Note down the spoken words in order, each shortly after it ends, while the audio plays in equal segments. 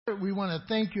We want to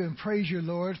thank you and praise you,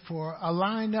 Lord, for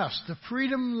allowing us the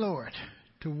freedom, Lord,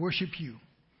 to worship you,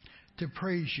 to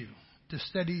praise you, to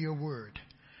study your word.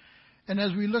 And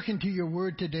as we look into your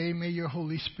word today, may your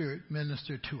Holy Spirit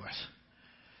minister to us.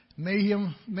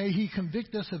 May he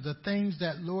convict us of the things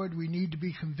that, Lord, we need to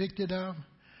be convicted of.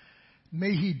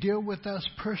 May he deal with us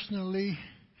personally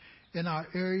in our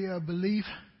area of belief.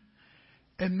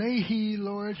 And may he,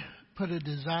 Lord, put a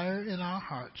desire in our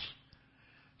hearts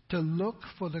to look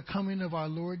for the coming of our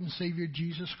Lord and Savior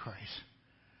Jesus Christ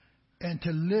and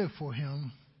to live for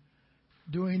him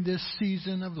during this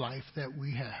season of life that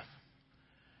we have.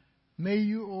 May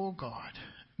you, O God,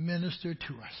 minister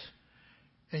to us.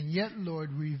 And yet,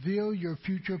 Lord, reveal your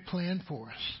future plan for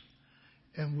us.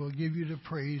 And we'll give you the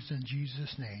praise in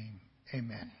Jesus' name.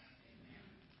 Amen.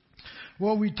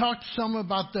 Well, we talked some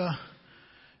about the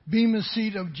bema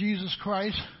seat of Jesus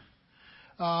Christ.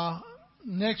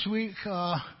 Next week,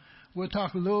 we'll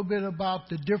talk a little bit about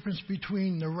the difference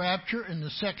between the rapture and the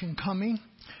second coming.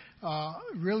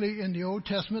 Really, in the Old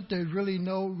Testament, there's really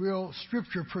no real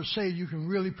scripture per se you can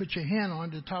really put your hand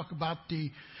on to talk about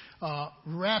the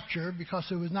rapture, because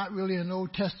it was not really an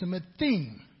Old Testament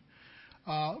theme,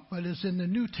 but it's in the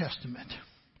New Testament.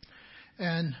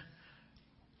 And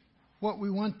what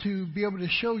we want to be able to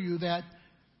show you that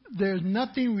there's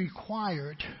nothing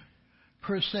required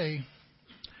per se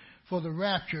for the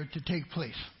rapture to take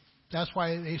place. That's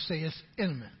why they say it's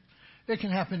imminent. It can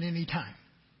happen any time.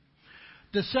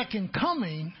 The second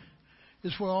coming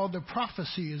is where all the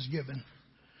prophecy is given.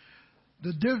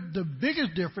 The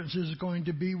biggest difference is going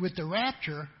to be with the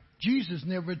rapture. Jesus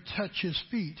never touched his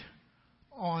feet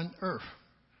on earth.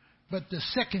 But the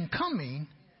second coming,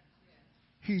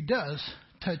 he does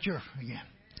touch earth again.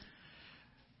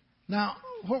 Now,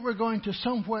 what we're going to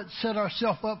somewhat set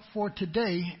ourselves up for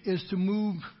today is to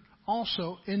move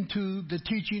also into the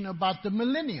teaching about the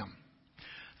millennium,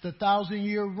 the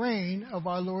 1,000-year reign of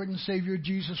our Lord and Savior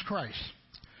Jesus Christ.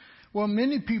 Well,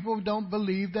 many people don't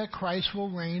believe that Christ will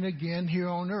reign again here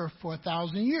on earth for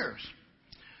 1,000 years.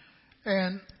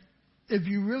 And if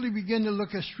you really begin to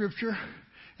look at Scripture,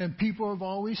 and people have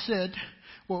always said,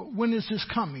 well, when is this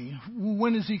coming?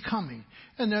 When is he coming?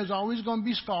 And there's always going to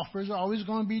be scoffers, always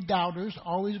going to be doubters,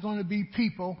 always going to be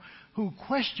people who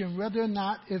question whether or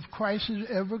not if Christ is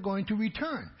ever going to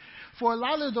return. For a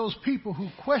lot of those people who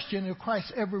question if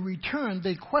Christ ever returned,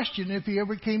 they question if he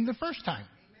ever came the first time.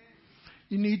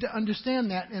 You need to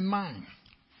understand that in mind.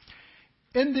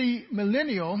 In the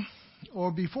millennial, or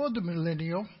before the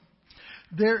millennial,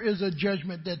 there is a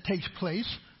judgment that takes place,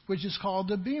 which is called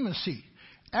the bema seat.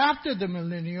 After the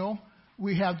millennial,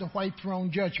 we have the white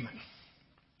throne judgment,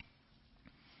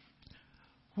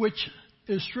 which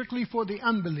is strictly for the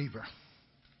unbeliever.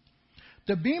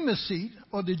 The bema seat,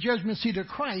 or the judgment seat of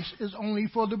Christ, is only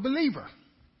for the believer.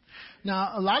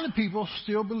 Now, a lot of people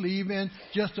still believe in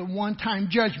just a one-time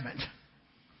judgment.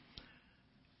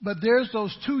 But there's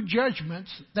those two judgments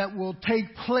that will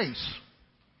take place.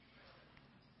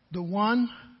 The one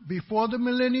before the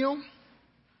millennial,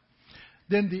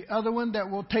 then the other one that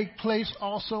will take place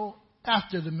also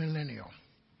after the millennial.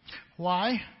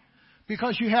 Why?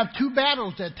 Because you have two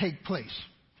battles that take place.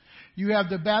 You have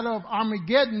the battle of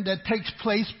Armageddon that takes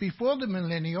place before the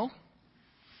millennial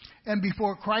and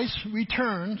before Christ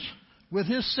returns with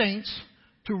his saints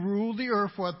to rule the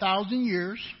earth for 1,000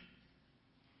 years.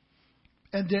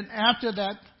 And then after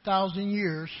that 1,000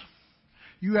 years,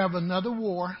 you have another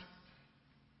war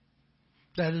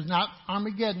that is not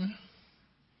Armageddon,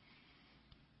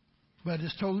 but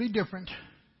it's totally different,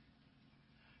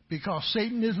 because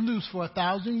Satan is loose for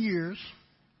 1,000 years.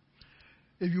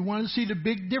 If you want to see the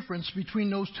big difference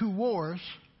between those two wars,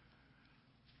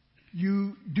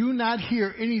 you do not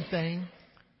hear anything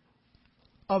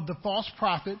of the false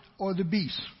prophet or the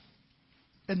beast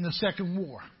in the second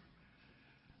war.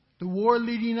 The war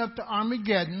leading up to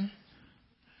Armageddon,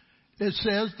 it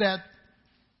says that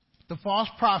the false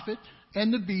prophet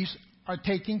and the beast are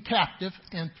taken captive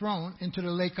and thrown into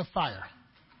the lake of fire.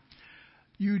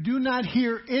 You do not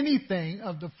hear anything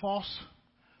of the false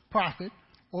prophet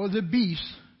or the beast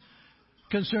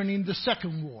concerning the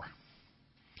second war.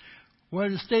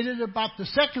 What is stated about the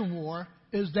second war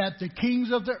is that the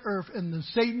kings of the earth and the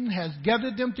Satan has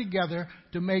gathered them together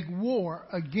to make war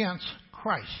against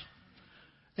Christ.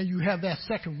 And you have that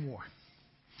second war.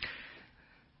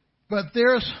 But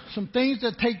there's some things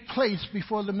that take place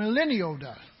before the millennial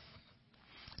does.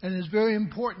 And it's very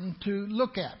important to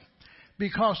look at,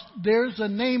 because there's a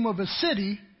name of a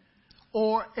city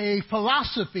or a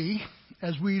philosophy,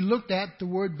 as we looked at the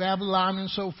word Babylon and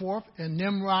so forth, and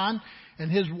Nimrod and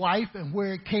his wife and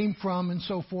where it came from and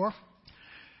so forth.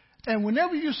 And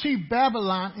whenever you see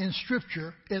Babylon in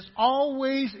Scripture, it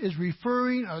always is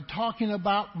referring or talking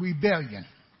about rebellion.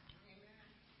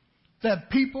 That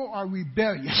people are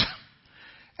rebellious.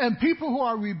 And people who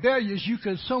are rebellious, you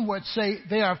could somewhat say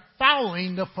they are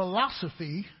following the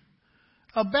philosophy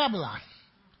of Babylon.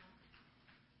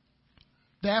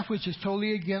 That which is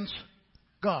totally against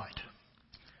God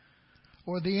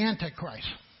or the Antichrist.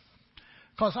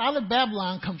 Because out of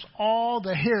Babylon comes all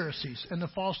the heresies and the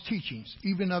false teachings,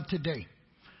 even of today.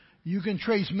 You can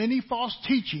trace many false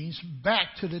teachings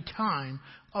back to the time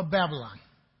of Babylon.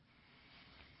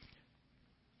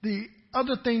 The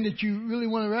other thing that you really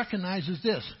want to recognize is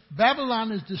this.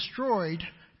 Babylon is destroyed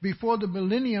before the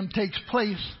millennium takes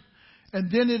place,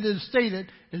 and then it is stated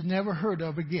is never heard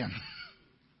of again.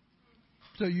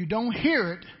 So you don't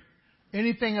hear it,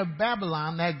 anything of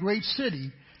Babylon, that great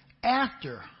city,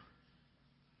 after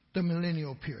the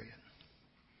millennial period.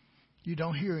 You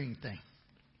don't hear anything.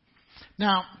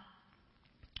 Now,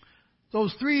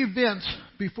 those three events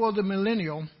before the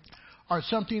millennial are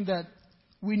something that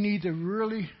we need to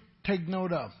really take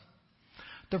note of.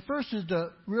 The first is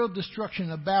the real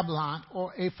destruction of Babylon,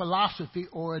 or a philosophy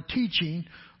or a teaching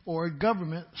or a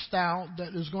government style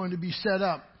that is going to be set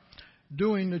up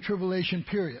during the tribulation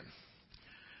period.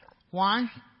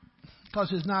 Why? Because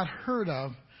it's not heard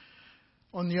of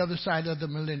on the other side of the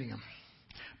millennium.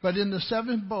 But in the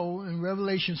seventh bowl in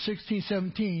Revelation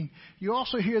 16:17, you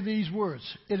also hear these words,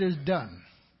 "It is done.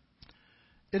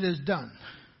 It is done.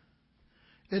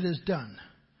 It is done."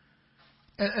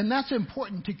 And that's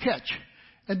important to catch.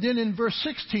 And then in verse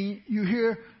 16, you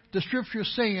hear the scripture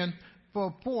saying,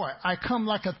 "For boy, I come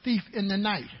like a thief in the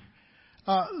night."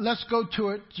 Let's go to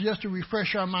it just to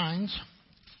refresh our minds.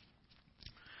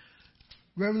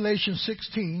 Revelation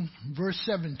 16, verse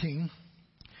 17.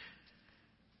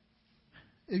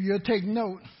 If you'll take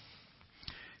note,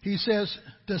 he says,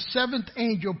 the seventh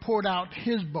angel poured out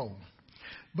his bowl.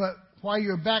 But while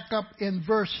you're back up in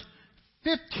verse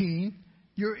 15,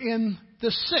 you're in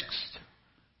the sixth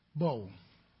bowl.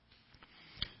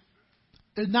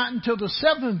 It's not until the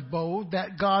seventh bowl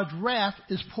that God's wrath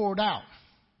is poured out.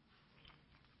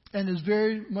 And is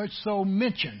very much so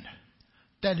mentioned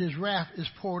that his wrath is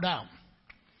poured out.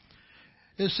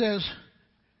 It says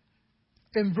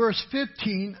in verse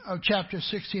 15 of chapter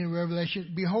 16 of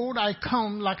Revelation, "Behold, I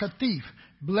come like a thief.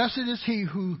 Blessed is he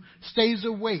who stays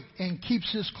awake and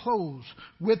keeps his clothes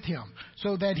with him,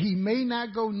 so that he may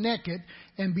not go naked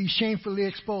and be shamefully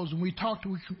exposed." And we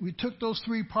took those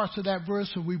three parts of that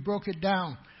verse and we broke it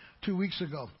down 2 weeks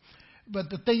ago. But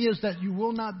the thing is that you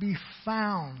will not be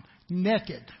found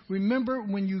naked. Remember,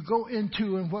 when you go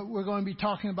into, and what we're going to be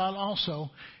talking about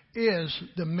also, is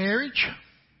the marriage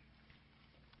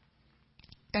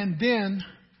and then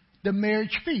the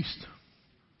marriage feast.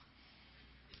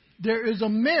 There is a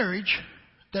marriage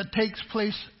that takes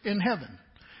place in heaven,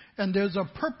 and there's a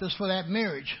purpose for that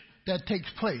marriage that takes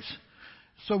place.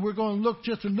 So we're going to look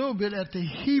just a little bit at the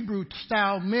Hebrew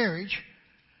style marriage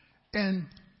and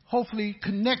hopefully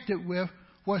connect it with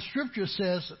what Scripture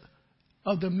says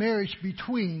of the marriage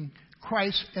between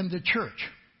Christ and the church.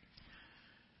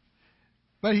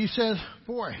 But he says,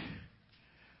 boy,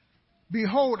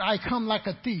 "Behold, I come like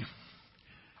a thief."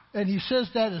 And he says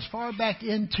that as far back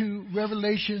into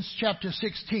Revelation chapter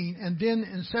 16. And then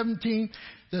in 17,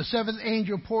 the seventh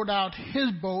angel poured out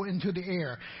his bowl into the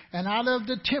air. And out of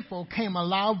the temple came a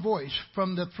loud voice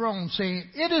from the throne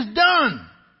saying, "It is done."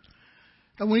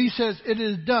 And when he says it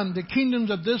is done, the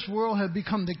kingdoms of this world have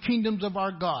become the kingdoms of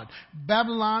our God.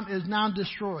 Babylon is now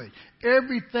destroyed.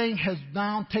 Everything has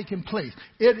now taken place.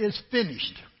 It is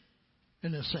finished,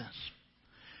 in a sense.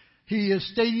 He is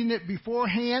stating it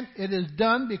beforehand. It is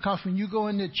done, because when you go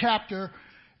into chapter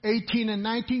 18 and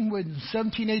 19, with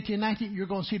 17, 18, and 19, you're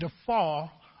going to see the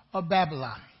fall of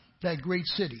Babylon, that great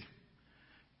city.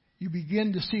 You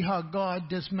begin to see how God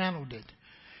dismantled it.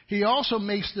 He also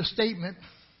makes the statement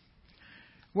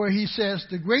where he says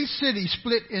the great city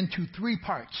split into three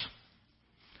parts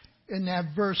in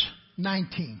that verse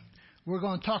 19. We're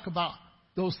going to talk about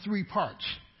those three parts,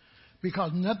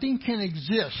 because nothing can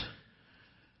exist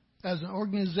as an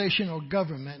organization or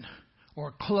government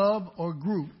or club or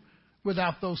group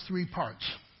without those three parts.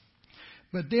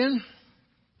 But then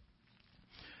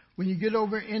when you get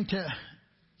over into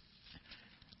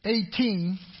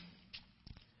 18,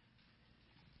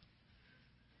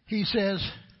 he says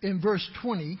in verse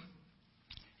 20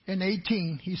 and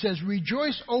 18, he says,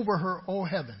 "Rejoice over her, O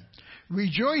heaven.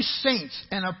 Rejoice, saints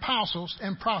and apostles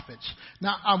and prophets."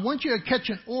 Now, I want you to catch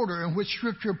an order in which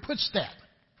Scripture puts that.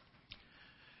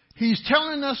 He's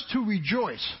telling us to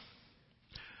rejoice.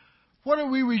 What are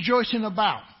we rejoicing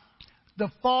about? The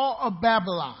fall of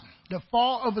Babylon. the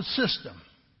fall of a system.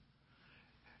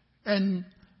 And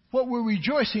what we're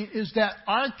rejoicing is that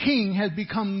our King has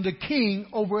become the king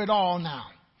over it all now.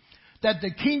 That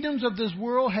the kingdoms of this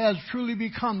world has truly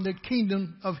become the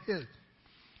kingdom of His.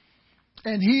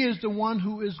 And He is the one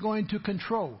who is going to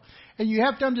control. And you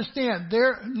have to understand,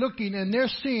 they're looking and they're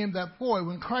seeing that, boy,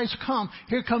 when Christ comes,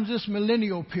 here comes this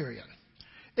millennial period.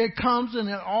 It comes and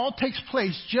it all takes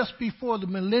place just before the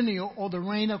millennial or the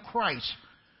reign of Christ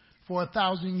for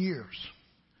 1,000 years.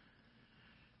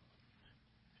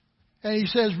 And He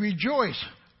says, rejoice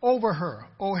over her,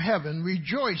 O heaven.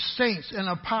 Rejoice, saints and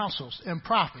apostles and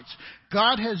prophets.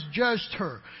 God has judged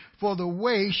her for the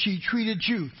way she treated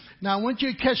you. Now I want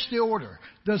you to catch the order.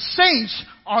 The saints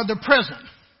are the present.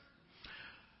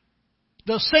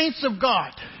 The saints of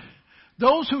God.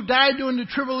 Those who died during the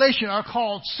tribulation are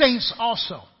called saints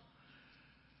also.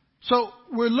 So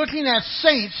we're looking at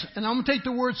saints, and I'm going to take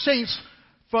the word saints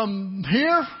from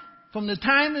here, from the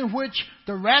time in which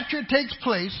the rapture takes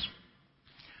place,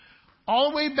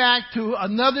 all the way back to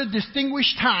another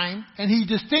distinguished time, and He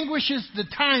distinguishes the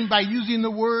time by using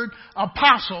the word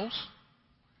apostles,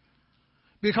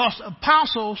 because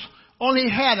apostles only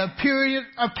had a period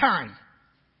of time.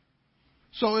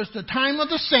 So it's the time of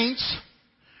the saints,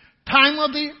 time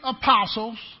of the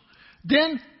apostles,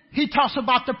 then He talks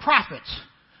about the prophets.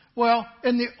 Well,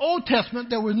 in the Old Testament,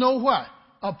 there was no what?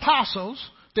 Apostles.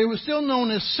 They were still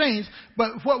known as saints,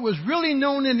 but what was really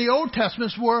known in the Old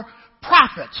Testament were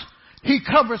prophets. He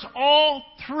covers all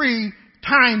three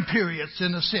time periods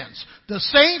in a sense. The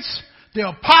saints, the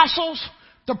apostles,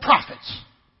 the prophets.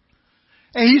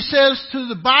 And He says to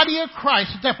the body of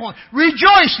Christ at that point,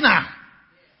 rejoice now.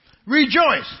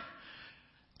 Rejoice.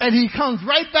 And He comes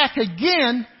right back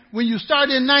again when you start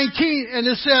in 19 and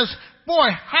it says, boy,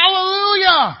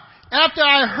 hallelujah! After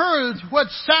I heard what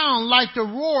sound like the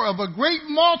roar of a great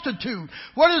multitude.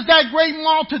 What is that great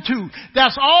multitude?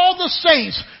 That's all the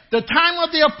saints, the time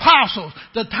of the apostles,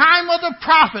 the time of the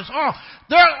prophets. Oh,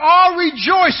 they're all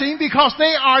rejoicing because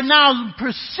they are now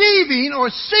perceiving or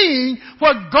seeing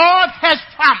what God has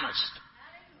promised.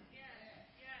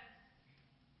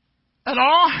 And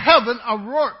all heaven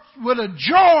aroar with a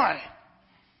joy.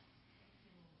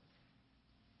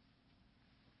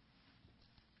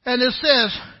 And it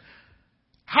says,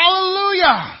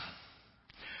 hallelujah.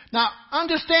 Now,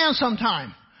 understand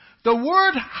sometime. The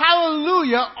word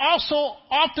hallelujah also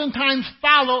oftentimes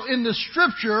follow in the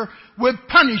scripture with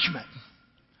punishment.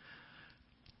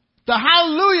 The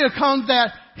hallelujah comes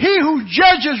that He who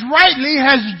judges rightly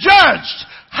has judged.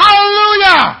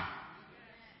 Hallelujah.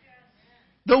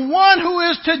 The one who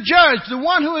is to judge, the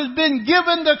one who has been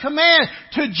given the command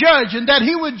to judge and that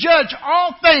He would judge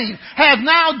all things, has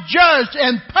now judged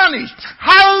and punished.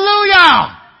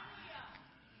 Hallelujah!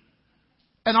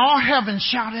 And all heaven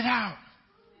shouted out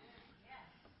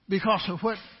because of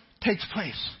what takes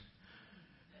place.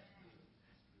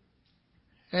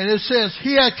 And it says,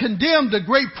 He had condemned the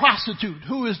great prostitute.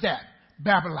 Who is that?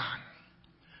 Babylon.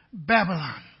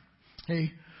 Babylon.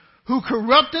 Okay? Who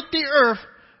corrupted the earth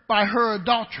by her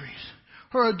adulteries.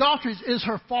 Her adulteries is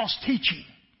her false teaching.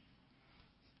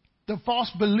 The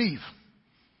false belief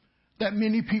that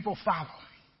many people follow.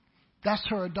 That's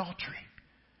her adultery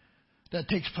that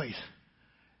takes place.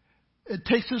 It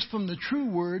takes us from the true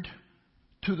word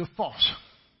to the false.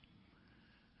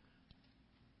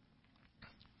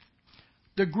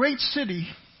 The great city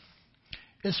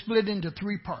is split into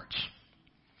three parts.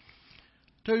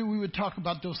 Today we would talk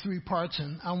about those three parts,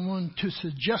 and I want to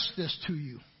suggest this to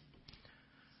you.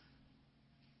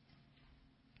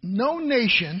 No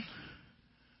nation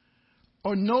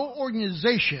or no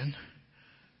organization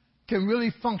can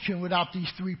really function without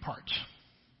these three parts.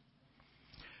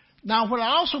 Now, what I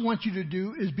also want you to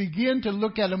do is begin to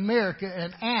look at America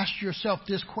and ask yourself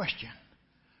this question.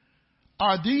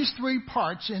 Are these three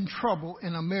parts in trouble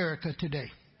in America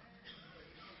today?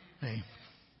 Okay.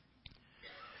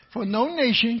 For no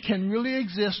nation can really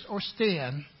exist or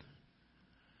stand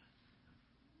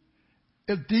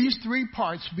if these three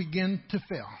parts begin to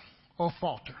fail or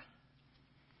falter.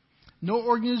 No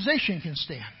organization can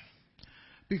stand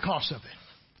because of it.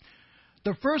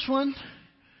 The first one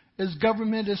is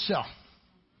government itself,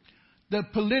 the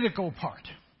political part.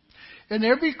 In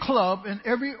every club, in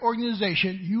every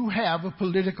organization, you have a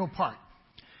political part.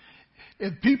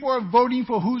 If people are voting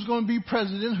for who's going to be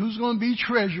president, who's going to be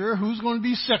treasurer, who's going to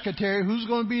be secretary, who's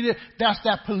going to be that's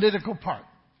that political part.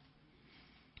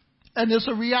 And it's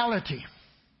a reality.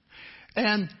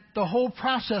 And the whole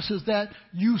process is that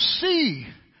you see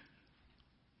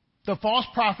the false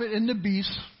prophet and the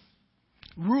beast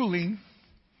ruling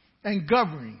and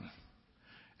governing.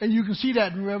 And you can see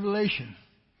that in Revelation.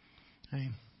 Okay.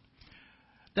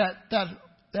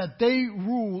 that they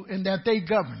rule and that they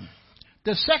govern.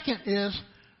 The second is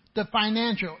the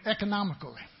financial,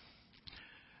 economically.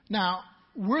 Now,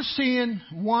 we're seeing,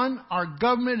 one, our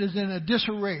government is in a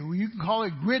disarray. You can call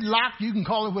it gridlock. You can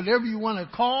call it whatever you want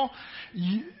to call.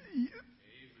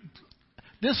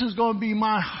 This is going to be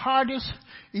my hardest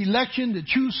election to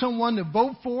choose someone to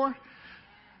vote for.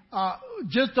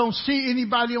 Just don't see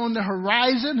anybody on the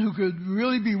horizon who could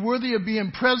really be worthy of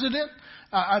being president.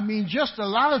 Just a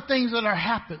lot of things that are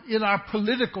happening in our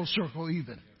political circle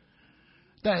even.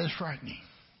 That is frightening.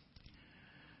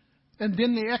 And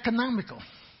then the economical.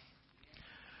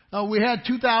 We had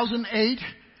 2008,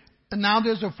 and now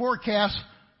there's a forecast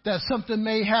that something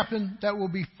may happen that will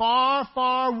be far,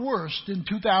 far worse than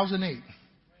 2008.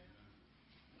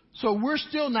 So we're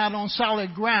still not on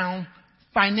solid ground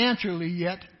financially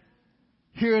yet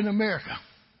here in America.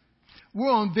 We're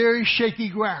on very shaky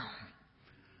ground.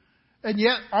 And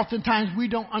yet, oftentimes, we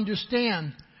don't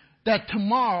understand that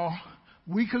tomorrow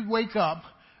we could wake up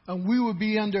and we will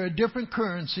be under a different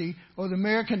currency, or the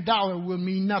American dollar will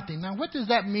mean nothing. Now, what does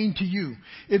that mean to you?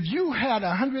 If you had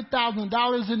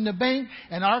 $100,000 in the bank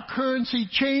and our currency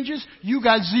changes, you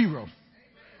got zero.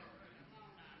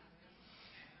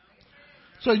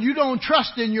 So you don't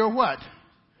trust in your what?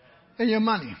 In your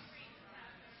money.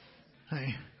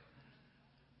 Hey.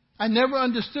 I never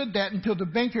understood that until the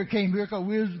banker came here, because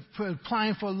we were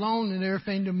applying for a loan and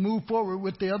everything to move forward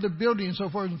with the other building and so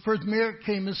forth. And the first mayor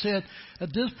came and said,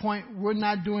 at this point, we're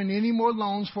not doing any more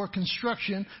loans for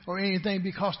construction or anything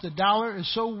because the dollar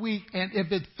is so weak, and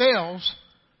if it fails,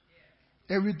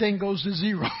 everything goes to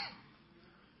zero.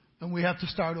 And we have to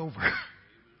start over.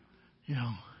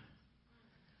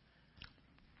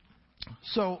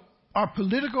 So our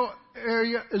political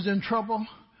area is in trouble.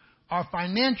 Our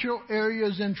financial area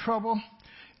is in trouble.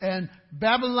 And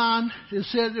Babylon, it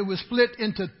said it was split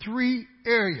into 3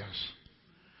 areas.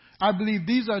 I believe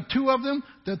these are 2 of them.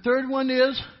 The third one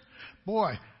is,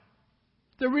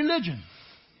 the religion.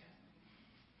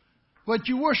 What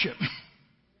you worship.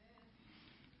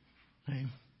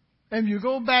 And you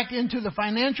go back into the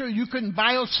financial, you couldn't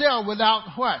buy or sell without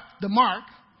what? The mark.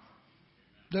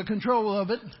 The control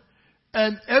of it.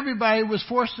 And everybody was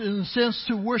forced, in a sense,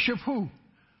 to worship who?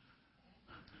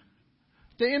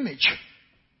 The image.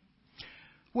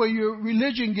 Where your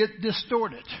religion gets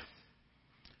distorted.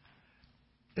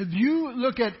 If you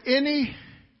look at any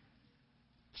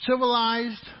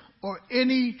civilized or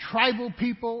any tribal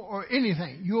people or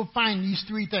anything, you'll find these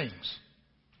 3 things.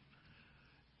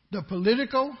 The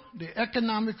political, the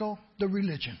economical, the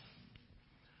religion.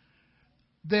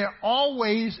 They're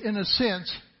always, in a sense,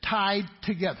 tied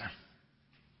together.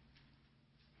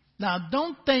 Now,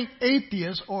 don't think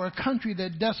atheist or a country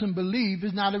that doesn't believe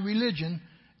is not a religion.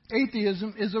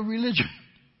 Atheism is a religion.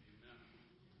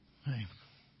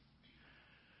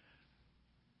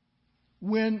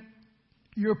 When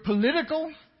your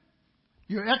political,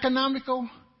 your economical,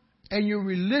 and your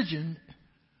religion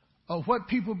of what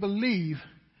people believe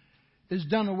is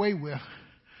done away with,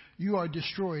 you are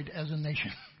destroyed as a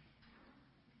nation.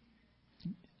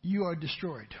 You are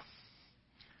destroyed.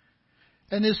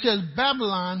 And it says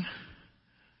Babylon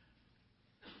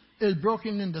is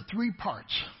broken into 3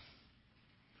 parts.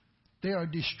 They are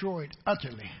destroyed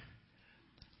utterly.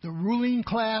 The ruling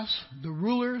class, the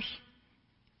rulers,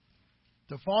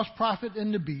 the false prophet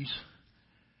and the beast,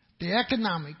 the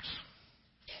economics,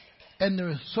 and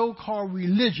the so-called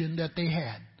religion that they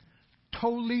had.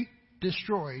 Totally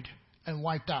destroyed and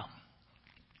wiped out.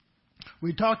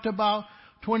 We talked about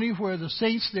 20, where the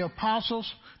saints, the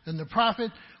apostles, and the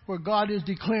prophet, where God is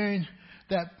declaring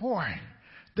that,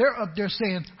 they're up there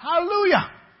saying, hallelujah!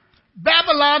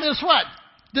 Babylon is what?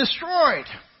 Destroyed.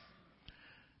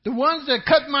 The ones that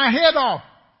cut my head off,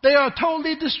 they are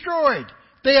totally destroyed.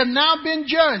 They have now been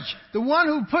judged. The one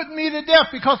who put me to death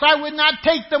because I would not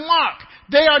take the mark,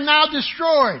 they are now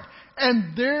destroyed.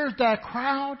 And there's that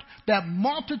crowd, that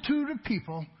multitude of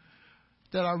people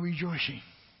that are rejoicing.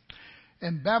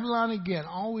 And Babylon, again,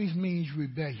 always means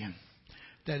rebellion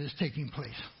that is taking place.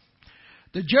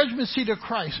 The judgment seat of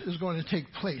Christ is going to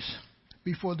take place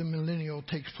before the millennial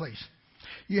takes place.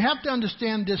 You have to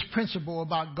understand this principle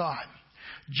about God.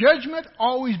 Judgment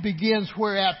always begins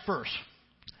where at first?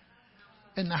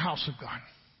 In the house of God.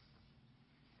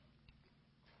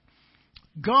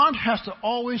 God has to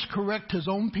always correct his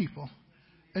own people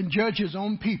and judge his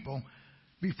own people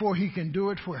before he can do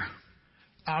it where?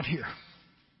 Out here.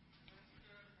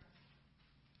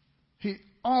 He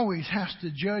always has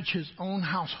to judge his own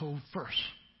household first.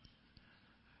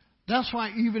 That's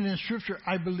why even in Scripture,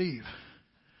 I believe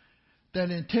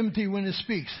that in Timothy when it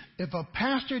speaks, if a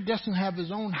pastor doesn't have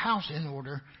his own house in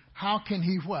order, how can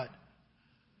he what?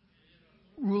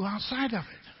 Rule outside of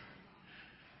it.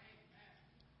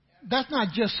 That's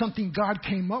not just something God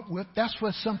came up with. That's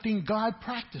what something God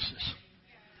practices.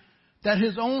 That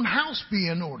his own house be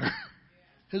in order.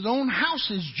 His own house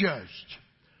is judged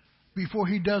before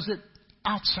he does it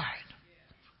outside.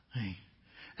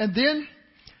 And then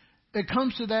it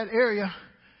comes to that area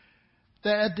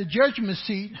that at the judgment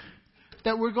seat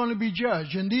that we're going to be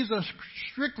judged. And these are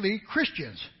strictly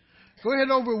Christians. Go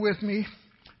ahead over with me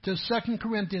to 2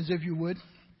 Corinthians, if you would.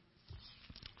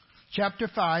 Chapter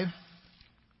 5.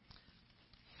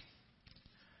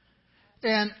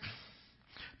 And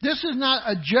this is not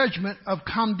a judgment of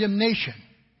condemnation.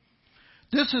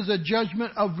 This is a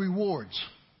judgment of rewards.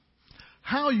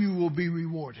 How you will be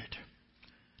rewarded.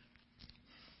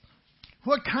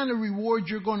 What kind of reward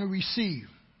you're going to receive.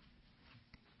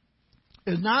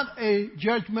 Is not a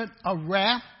judgment of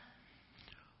wrath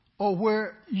or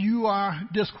where you are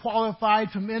disqualified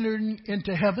from entering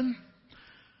into heaven.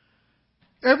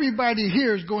 Everybody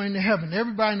here is going to heaven.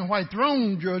 Everybody in the white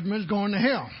throne judgment is going to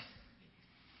hell.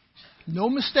 No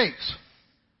mistakes.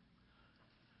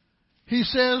 He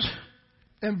says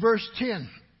in verse 10,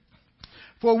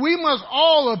 for we must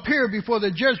all appear before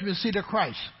the judgment seat of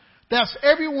Christ. That's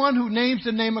everyone who names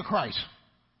the name of Christ.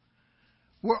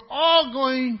 We're all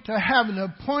going to have an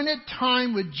appointed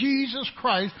time with Jesus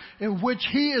Christ in which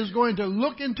he is going to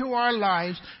look into our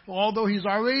lives, although he's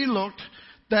already looked,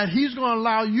 that he's going to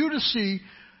allow you to see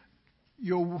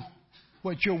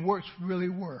what your works really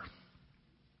were.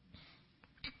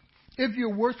 If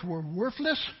your works were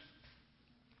worthless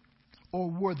or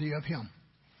worthy of him.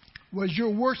 Was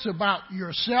your works about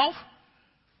yourself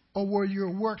or were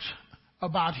your works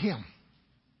about him?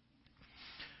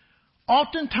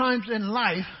 Oftentimes in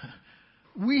life,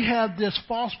 we have this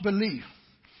false belief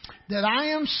that I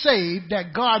am saved,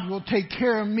 that God will take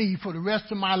care of me for the rest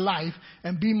of my life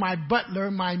and be my butler,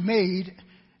 my maid,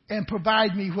 and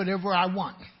provide me whatever I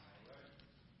want.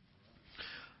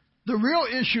 The real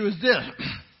issue is this.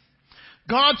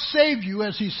 God saved you,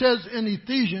 as he says in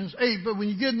Ephesians 8, but when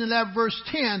you get into that verse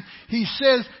 10, he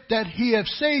says that he has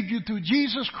saved you through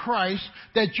Jesus Christ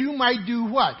that you might do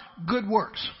what? Good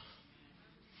works.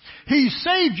 He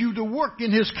saved you to work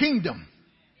in his kingdom.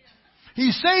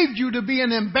 He saved you to be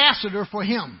an ambassador for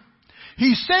him.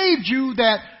 He saved you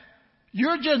that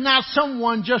you're just not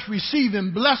someone just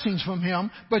receiving blessings from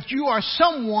him, but you are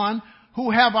someone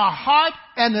who have a heart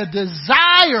and a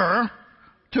desire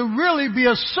to really be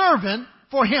a servant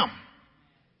for him.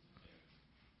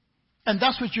 And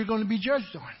that's what you're going to be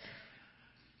judged on.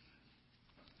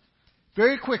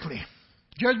 Very quickly,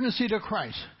 judgment seat of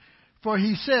Christ. For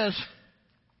he says,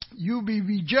 you'll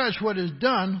be judged what is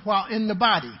done while in the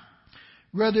body,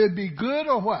 whether it be good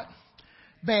or what?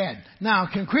 Bad. Now,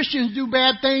 can Christians do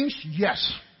bad things?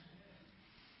 Yes.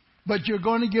 But you're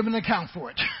going to give an account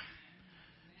for it.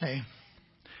 Hey.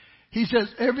 He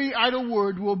says every idle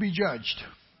word will be judged.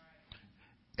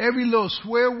 Every little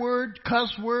swear word,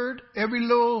 cuss word, every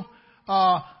little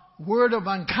word of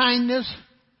unkindness,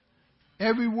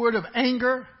 every word of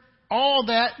anger, all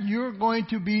that you're going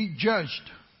to be judged.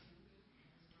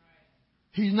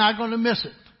 He's not going to miss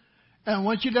it. And I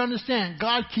want you to understand,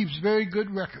 God keeps very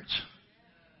good records.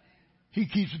 He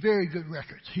keeps very good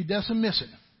records. He doesn't miss it.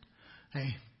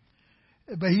 Hey.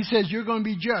 But he says you're going to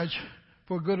be judged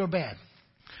for good or bad.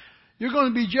 You're going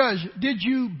to be judged. Did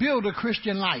you build a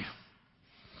Christian life?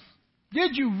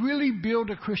 Did you really build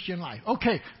a Christian life?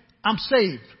 Okay, I'm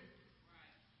saved.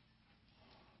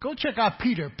 Go check out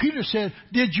Peter. Peter said,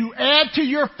 did you add to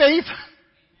your faith?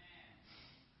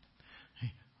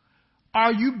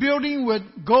 Are you building with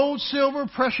gold, silver,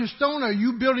 precious stone? Or are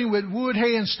you building with wood,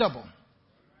 hay, and stubble?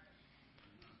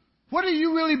 What are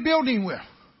you really building with?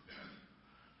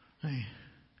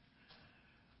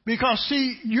 Because,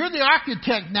 see, you're the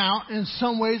architect now, in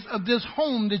some ways, of this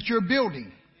home that you're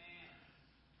building.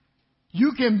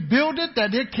 You can build it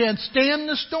that it can stand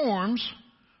the storms,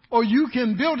 or you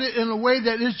can build it in a way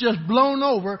that it's just blown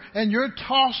over and you're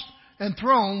tossed and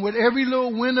thrown with every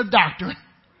little wind of doctrine.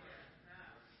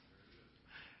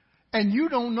 And you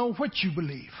don't know what you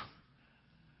believe.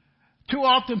 Too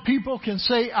often people can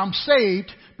say, I'm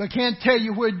saved, but can't tell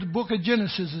you where the book of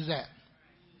Genesis is at.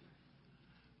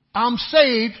 I'm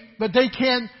saved, but they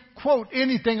can't quote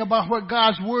anything about what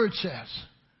God's word says.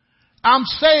 I'm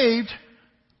saved.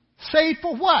 Saved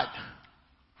for what?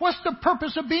 What's the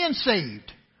purpose of being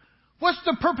saved? What's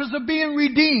the purpose of being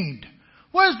redeemed?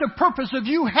 What is the purpose of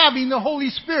you having the Holy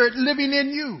Spirit living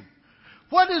in you?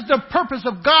 What is the purpose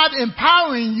of God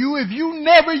empowering you if you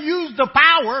never use the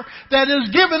power that is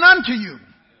given unto you?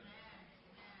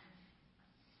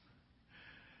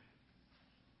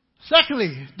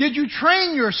 Secondly, did you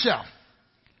train yourself?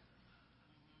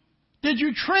 Did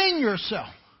you train yourself?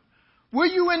 Were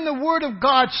you in the Word of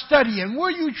God studying?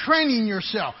 Were you training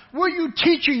yourself? Were you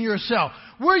teaching yourself?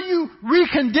 Were you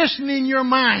reconditioning your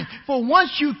mind? For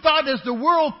once you thought as the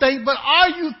world thinks, but are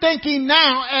you thinking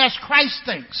now as Christ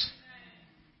thinks?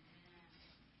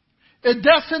 It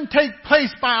doesn't take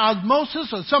place by osmosis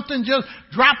or something just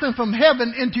dropping from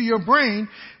heaven into your brain.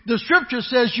 The scripture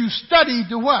says you study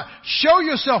to what? Show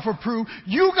yourself approved.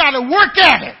 You got to work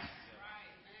at it.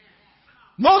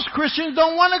 Most Christians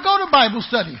don't want to go to Bible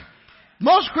study.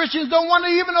 Most Christians don't want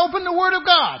to even open the Word of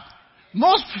God.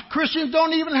 Most Christians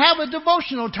don't even have a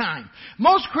devotional time.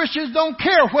 Most Christians don't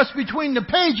care what's between the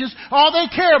pages. All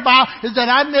they care about is that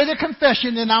I made a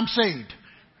confession and I'm saved.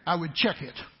 I would check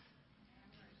it.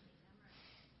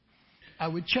 I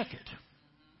would check it.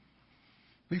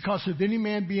 Because if any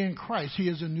man be in Christ, he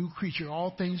is a new creature.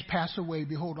 All things pass away.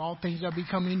 Behold, all things are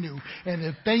becoming new. And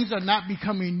if things are not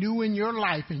becoming new in your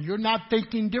life and you're not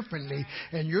thinking differently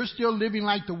and you're still living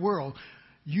like the world,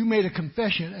 you made a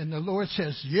confession and the Lord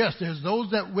says, yes, there's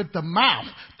those that with the mouth,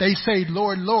 they say,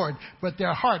 Lord, Lord, but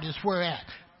their heart is where at?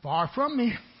 Far from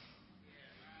me.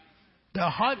 Their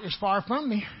heart is far from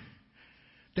me.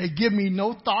 They give me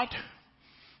no thought.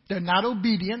 They're not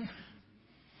obedient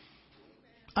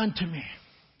unto me.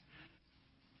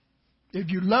 If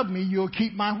you love me, you'll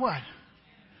keep my what?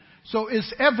 So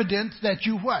it's evidence that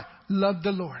you what? Love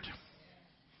the Lord.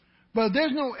 But if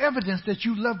there's no evidence that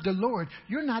you love the Lord,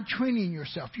 you're not training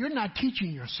yourself. You're not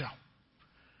teaching yourself.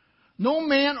 No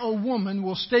man or woman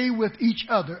will stay with each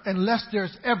other unless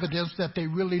there's evidence that they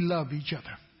really love each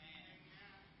other.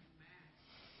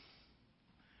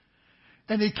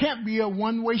 And it can't be a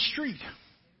one-way street.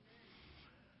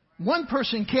 One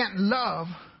person can't love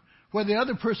where the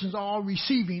other person's all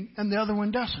receiving and the other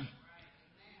one doesn't.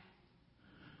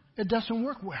 It doesn't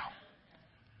work well.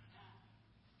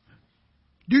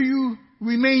 Do you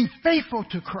remain faithful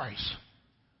to Christ?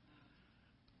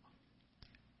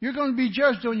 You're going to be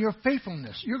judged on your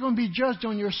faithfulness. You're going to be judged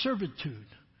on your servitude.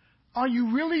 Are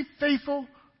you really faithful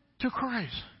to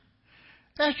Christ?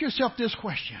 Ask yourself this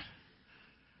question.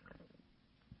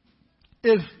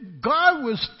 If God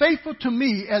was faithful to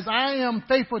me as I am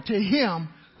faithful to Him,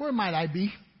 where might I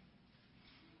be?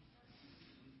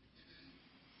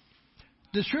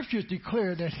 The scriptures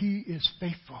declare that He is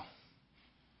faithful.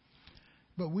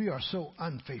 But we are so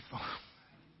unfaithful.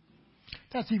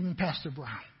 That's even Pastor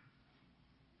Brown.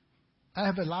 I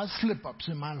have a lot of slip-ups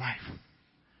in my life.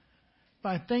 But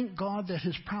I thank God that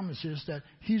His promise is that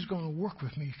He's going to work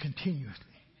with me continuously.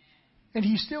 And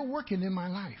He's still working in my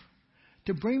life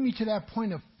to bring me to that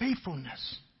point of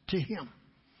faithfulness to Him.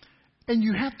 And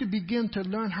you have to begin to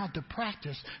learn how to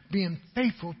practice being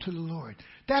faithful to the Lord.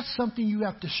 That's something you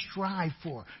have to strive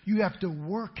for. You have to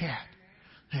work at.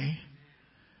 Okay?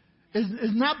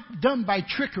 It's not done by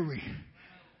trickery.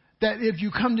 That if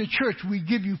you come to church, we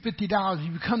give you $50.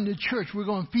 If you come to church, we're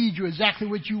going to feed you exactly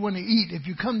what you want to eat. If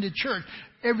you come to church,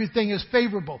 everything is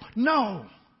favorable. No.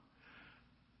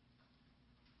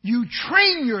 You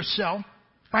train yourself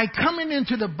by coming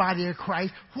into the body of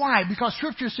Christ. Why? Because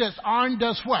Scripture says iron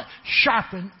does what?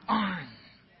 Sharpen iron.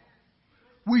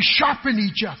 We sharpen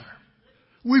each other.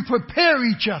 We prepare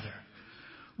each other.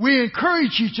 We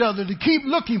encourage each other to keep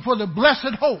looking for the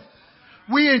blessed hope.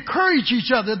 We encourage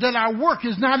each other that our work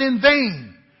is not in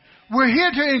vain. We're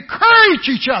here to encourage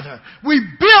each other. We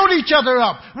build each other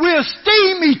up. We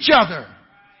esteem each other.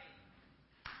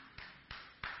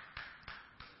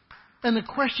 And the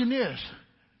question is,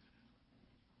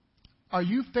 are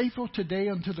you faithful today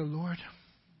unto the Lord?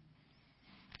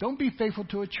 Don't be faithful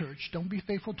to a church. Don't be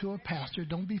faithful to a pastor.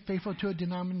 Don't be faithful to a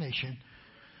denomination.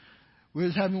 We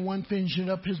was having one finishing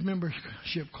up his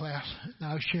membership class, and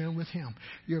I was sharing with him.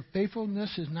 Your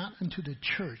faithfulness is not unto the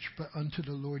church, but unto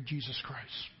the Lord Jesus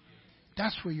Christ.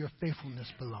 That's where your faithfulness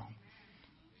belongs.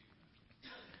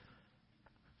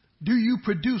 Do you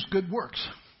produce good works?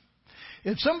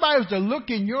 If somebody was to look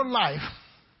in your life,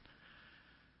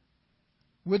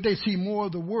 would they see more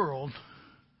of the world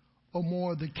or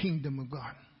more of the kingdom of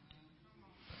God?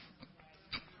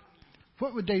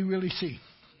 What would they really see?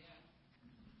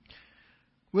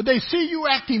 Would they see you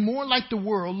acting more like the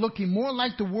world, looking more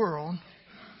like the world,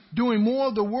 doing more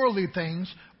of the worldly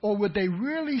things, or would they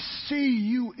really see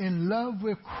you in love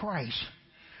with Christ,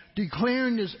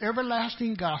 declaring this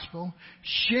everlasting gospel,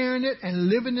 sharing it and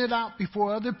living it out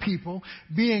before other people,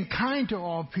 being kind to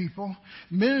all people,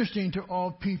 ministering to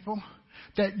all people,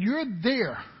 that you're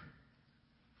there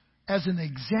as an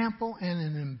example and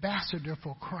an ambassador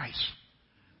for Christ,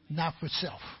 not for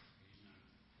self.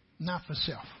 Not for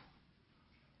self.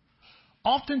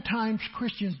 Oftentimes,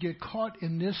 Christians get caught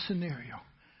in this scenario.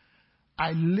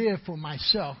 I live for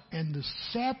myself. And the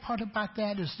sad part about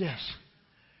that is this.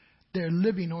 They're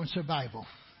living on survival.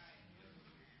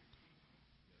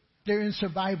 They're in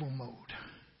survival mode.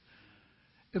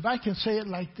 If I can say it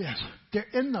like this, they're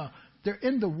in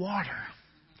the water.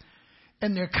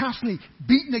 And they're constantly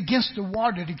beating against the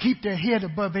water to keep their head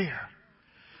above air.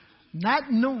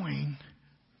 Not knowing,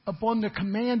 upon the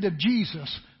command of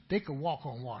Jesus, they could walk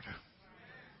on water.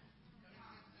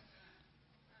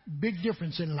 Big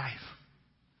difference in life.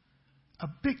 A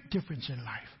big difference in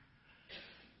life.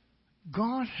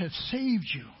 God has saved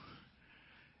you.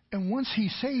 And once He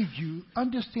saved you,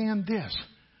 understand this.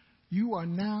 You are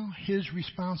now His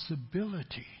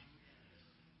responsibility.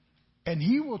 And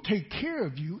He will take care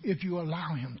of you if you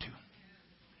allow Him to.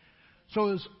 So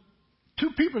there's two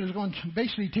people that's going to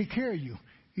basically take care of you.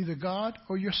 Either God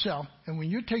or yourself. And when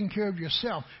you're taking care of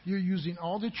yourself, you're using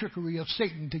all the trickery of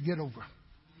Satan to get over.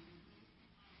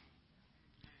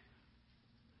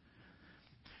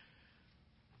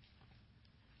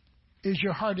 Is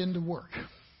your heart in the work?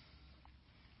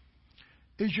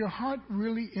 Is your heart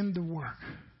really in the work?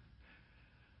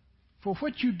 For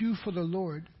what you do for the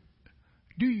Lord,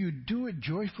 do you do it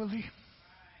joyfully?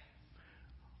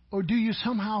 Or do you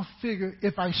somehow figure,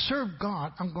 if I serve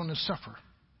God, I'm going to suffer?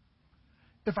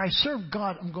 If I serve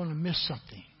God, I'm going to miss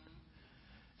something.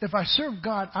 If I serve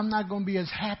God, I'm not going to be as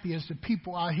happy as the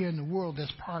people out here in the world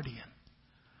that's partying.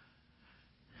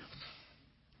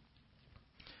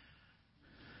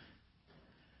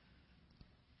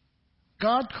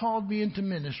 God called me into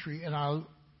ministry, and I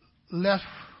left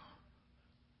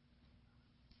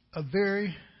a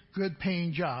very good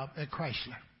paying job at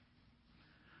Chrysler.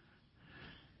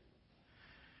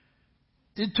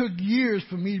 It took years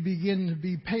for me to begin to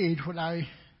be paid what I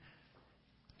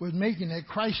was making at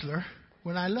Chrysler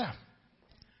when I left.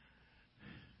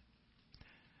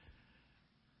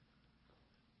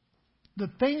 The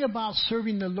thing about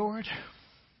serving the Lord,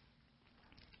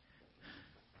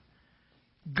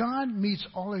 God meets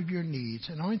all of your needs.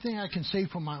 And the only thing I can say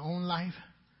for my own life,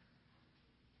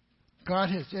 God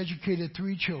has educated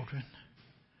 3 children.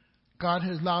 God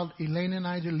has allowed Elaine and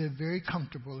I to live very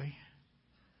comfortably.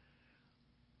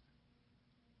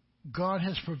 God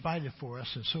has provided for us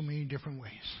in so many different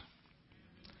ways.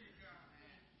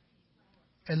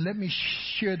 And let me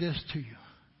share this to you.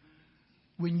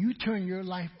 When you turn your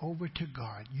life over to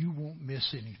God, you won't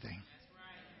miss anything.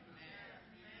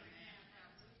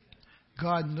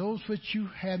 God knows what you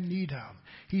have need of.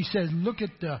 He says, look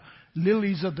at the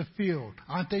lilies of the field.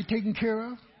 Aren't they taken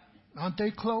care of? Aren't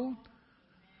they clothed?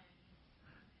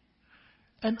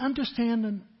 And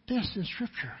understand this in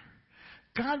Scripture.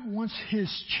 God wants His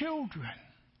children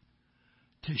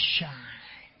to shine.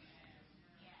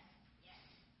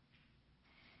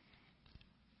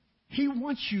 He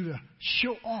wants you to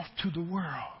show off to the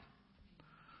world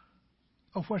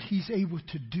of what He's able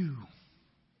to do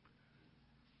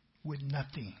with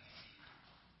nothing.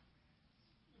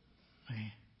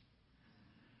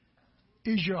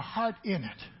 Is your heart in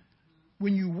it?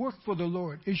 When you work for the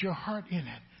Lord, is your heart in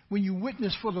it? When you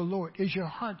witness for the Lord, is your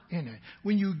heart in it?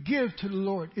 When you give to the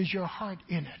Lord, is your heart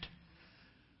in it?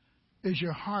 Is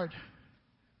your heart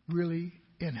really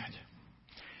in it?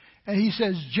 And He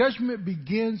says judgment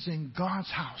begins in God's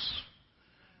house.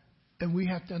 And we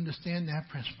have to understand that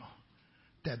principle.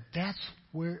 That's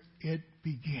where it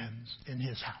begins, in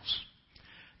His house.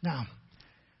 Now,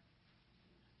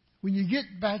 when you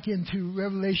get back into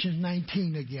Revelation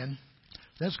 19 again,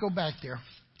 let's go back there.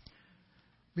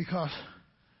 Because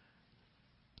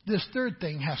this third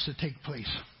thing has to take place.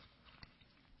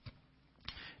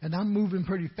 And I'm moving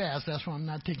pretty fast. That's why I'm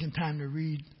not taking time to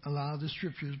read a lot of the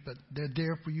scriptures, but they're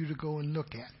there for you to go and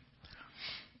look at.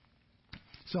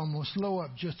 So I'm going to slow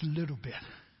up just a little bit.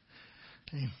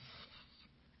 Okay.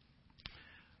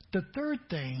 The third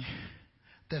thing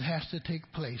that has to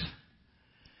take place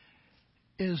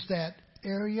is that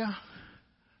area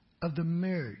of the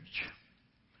marriage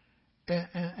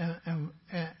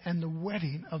and the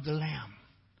wedding of the Lamb.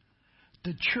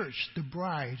 The church, the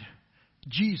bride,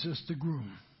 Jesus, the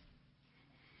groom.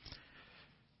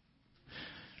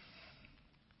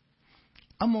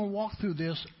 I'm going to walk through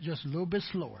this just a little bit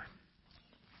slower.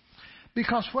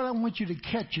 Because what I want you to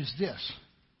catch is this.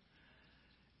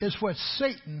 Is what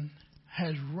Satan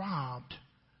has robbed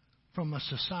from a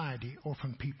society or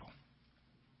from people.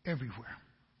 Everywhere.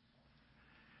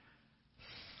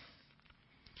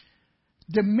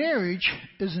 The marriage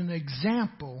is an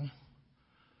example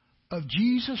of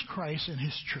Jesus Christ and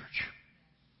His church.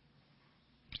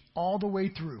 All the way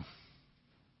through.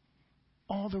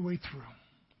 All the way through.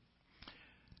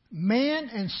 Man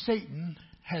and Satan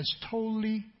has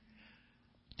totally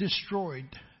destroyed,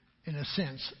 in a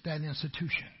sense, that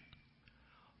institution,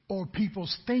 or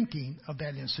people's thinking of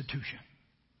that institution.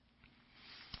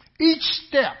 Each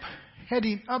step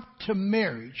heading up to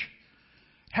marriage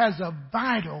has a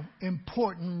vital,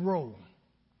 important role.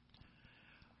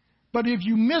 But if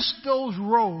you miss those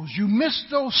roles, you miss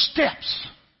those steps,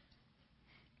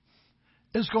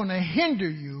 it's going to hinder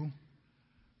you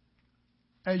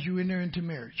as you enter into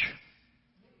marriage.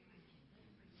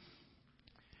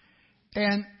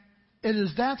 And it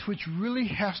is that which really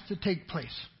has to take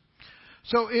place.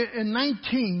 So in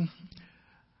 19,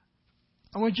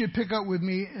 I want you to pick up with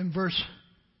me in verse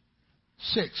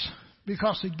 6.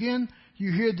 Because again,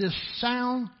 you hear this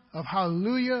sound of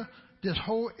hallelujah, this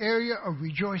whole area of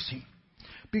rejoicing.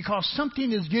 Because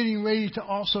something is getting ready to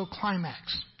also climax.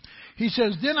 He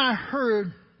says, then I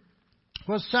heard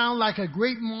what sounded like a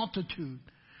great multitude,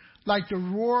 like the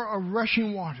roar of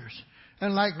rushing waters,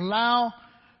 and like loud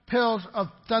peals of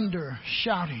thunder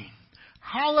shouting,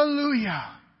 hallelujah,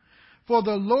 for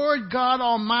the Lord God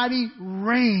Almighty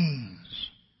reigns.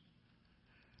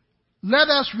 Let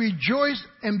us rejoice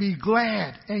and be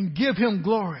glad and give him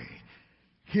glory.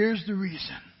 Here's the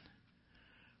reason.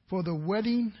 For the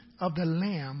wedding of the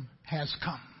Lamb has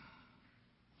come.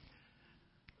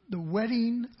 The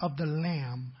wedding of the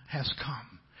Lamb has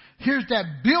come. Here's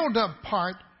that build-up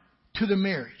part to the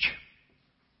marriage,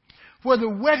 where the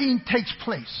wedding takes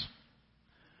place.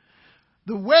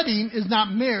 The wedding is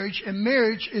not marriage, and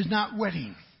marriage is not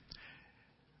wedding.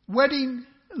 Wedding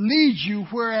leads you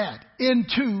where at?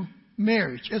 Into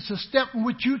marriage. It's a step in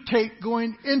which you take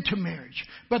going into marriage.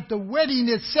 But the wedding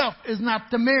itself is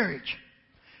not the marriage.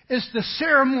 It's the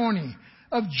ceremony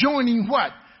of joining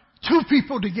what? Two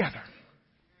people together.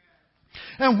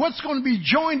 And what's going to be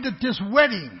joined at this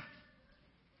wedding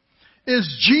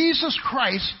is Jesus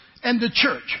Christ and the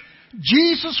church.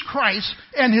 Jesus Christ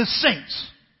and his saints.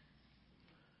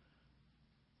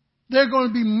 They're going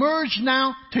to be merged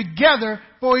now together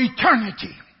for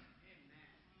eternity.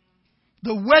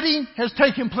 The wedding has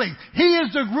taken place. He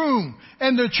is the groom.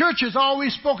 And the church is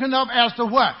always spoken of as the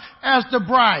what? As the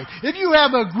bride. If you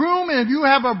have a groom and if you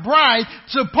have a bride,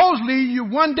 supposedly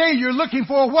one day you're looking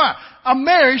for what? A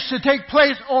marriage to take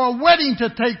place or a wedding to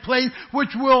take place, which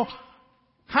will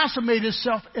consummate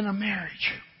itself in a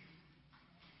marriage.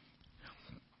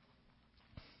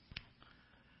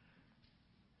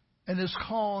 And it's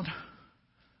called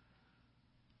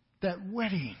that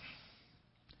wedding.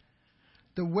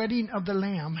 The wedding of the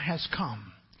Lamb has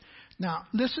come. Now,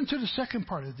 listen to the second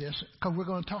part of this, because we're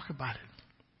going to talk about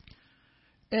it.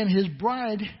 And his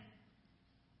bride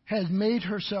has made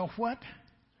herself what?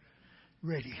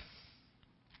 Ready.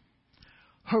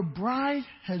 Her bride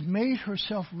has made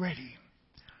herself ready.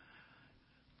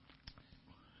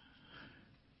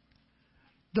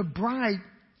 The bride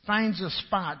finds a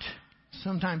spot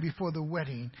sometime before the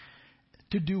wedding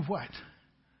to do what?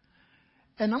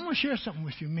 And I'm going to share something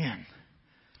with you, men.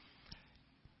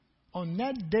 On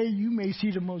that day, you may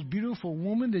see the most beautiful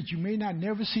woman that you may not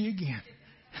never see again.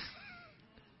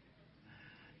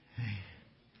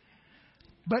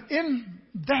 But in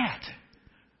that,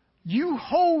 you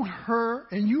hold her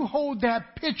and you hold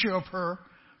that picture of her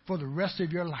for the rest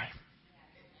of your life.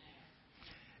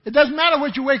 It doesn't matter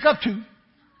what you wake up to,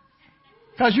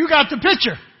 because you got the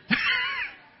picture.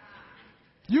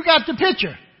 You got the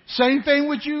picture. Same thing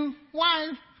with you,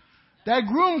 wife. That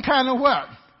groom kind of what?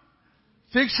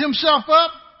 Fix himself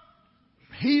up.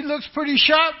 He looks pretty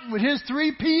sharp with his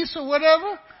 3-piece or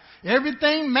whatever.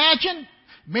 Everything matching.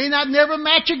 May not never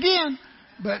match again.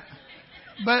 But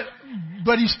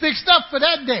he's fixed up for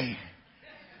that day.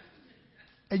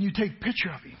 And you take a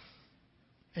picture of him.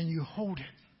 And you hold it.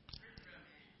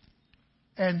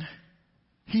 And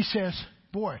he says,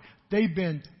 boy, they've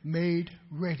been made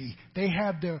ready. They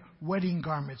have their wedding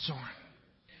garments on.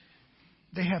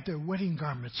 They have their wedding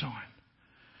garments on.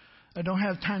 I don't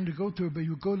have time to go through it, but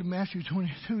you go to Matthew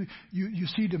 22, you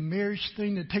see the marriage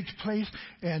thing that takes place,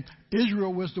 and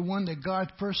Israel was the one that God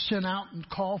first sent out and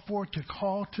called for to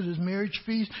call to this marriage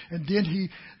feast, and then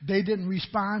they didn't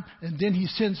respond, and then he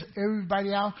sends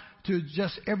everybody out to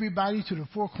just everybody to the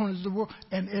four corners of the world,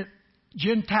 and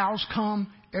Gentiles come,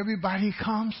 everybody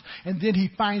comes, and then he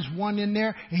finds one in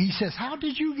there, and he says, how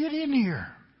did you get in here?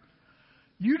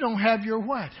 You don't have your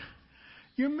what?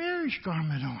 Your marriage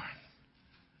garment on.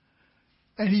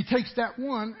 And he takes that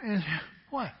one and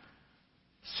what?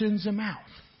 Sends them out.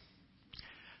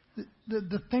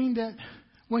 The thing that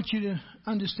I want you to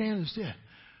understand is this.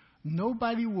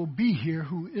 Nobody will be here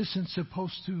who isn't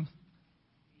supposed to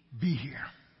be here.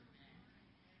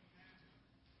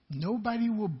 Nobody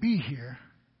will be here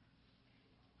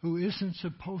who isn't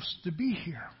supposed to be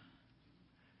here.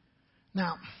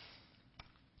 Now,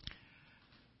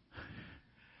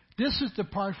 this is the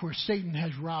part where Satan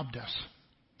has robbed us.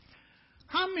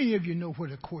 How many of you know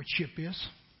what a courtship is?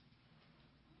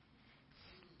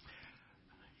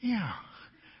 Yeah.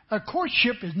 A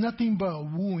courtship is nothing but a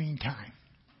wooing time.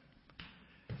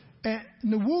 And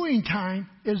the wooing time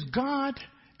is God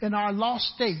in our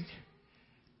lost state.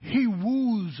 He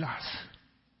woos us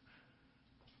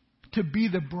to be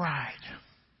the bride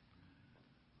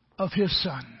of His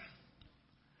Son.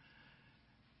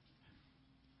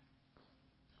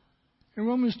 In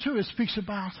Romans 2, it speaks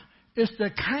about it's the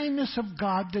kindness of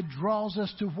God that draws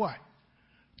us to what?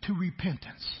 To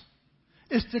repentance.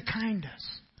 It's the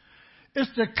kindness.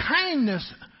 It's the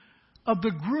kindness of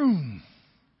the groom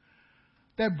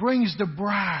that brings the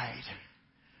bride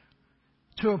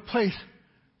to a place,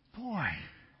 boy,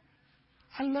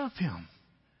 I love him.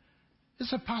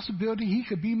 It's a possibility he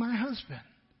could be my husband.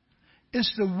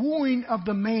 It's the wooing of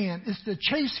the man. It's the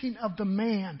chasing of the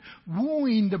man,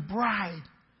 wooing the bride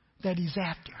that he's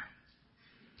after.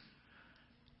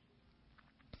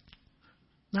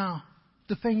 Now,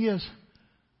 the thing is,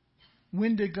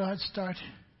 when did God start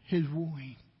His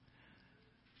wooing?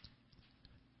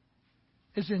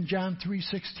 It's in John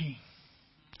 3:16.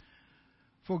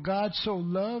 For God so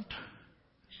loved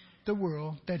the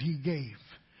world that He gave.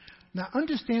 Now,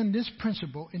 understand this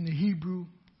principle in the Hebrew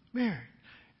marriage.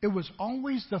 It was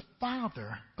always the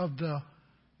father of the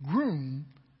groom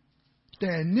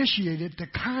that initiated the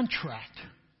contract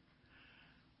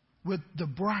with the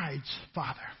bride's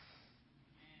father.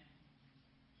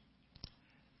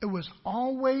 It was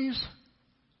always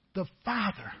the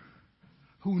father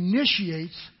who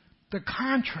initiates the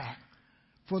contract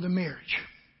for the marriage.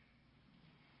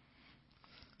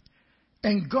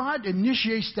 And God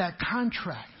initiates that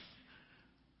contract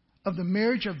of the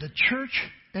marriage of the church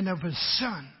and of His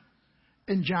Son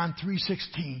in John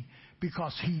 3:16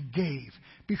 because He gave.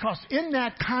 Because in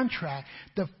that contract,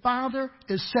 the Father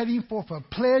is setting forth a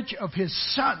pledge of His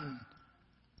Son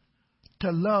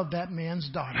to love that man's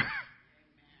daughter.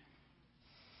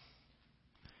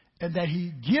 And that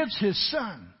He gives His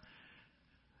Son.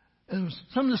 And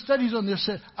some of the studies on this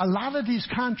said a lot of these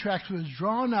contracts was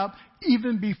drawn up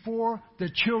even before the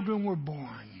children were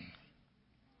born.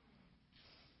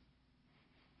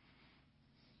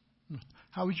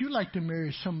 How would you like to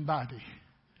marry somebody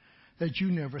that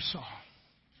you never saw?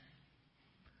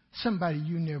 Somebody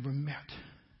you never met?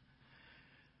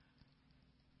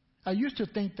 I used to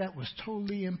think that was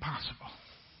totally impossible.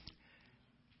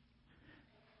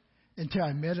 Until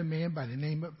I met a man by the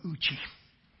name of Uchi,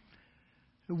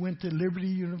 who went to Liberty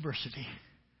University.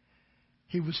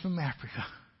 He was from Africa.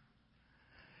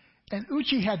 And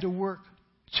Uchi had to work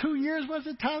 2 years, was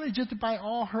it, Tyler, just to buy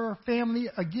all her family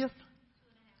a gift?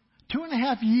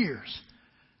 2.5 years.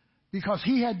 Because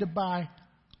he had to buy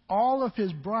all of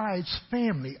his bride's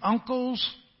family, uncles,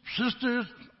 sisters,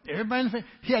 everybody in the family,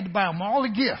 he had to buy them all a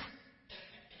gift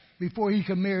before he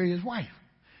could marry his wife.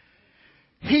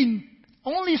 He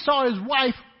only saw his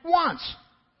wife once.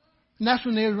 And that's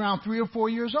when they were around 3 or 4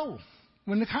 years old,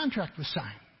 when the contract was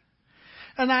signed.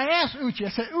 And I asked Uchi, I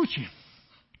said, Uchi,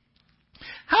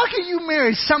 how can you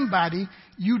marry somebody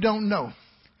you don't know?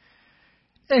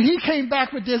 And he came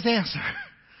back with this answer.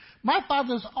 My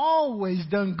father's always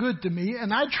done good to me,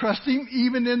 and I trust him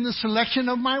even in the selection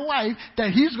of my wife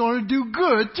that he's going to do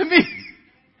good to me.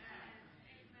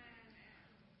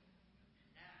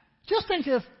 Just think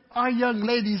if our young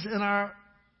ladies in our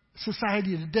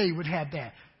society today would have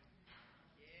that.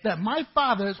 That my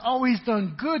father has always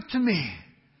done good to me.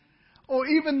 Or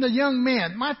even the young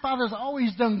man, my father's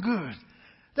always done good.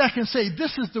 That can say,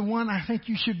 this is the one I think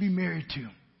you should be married to.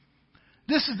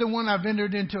 This is the one I've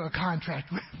entered into a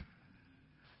contract with.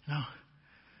 No.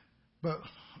 But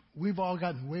we've all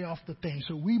gotten way off the thing.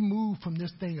 So we move from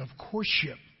this thing of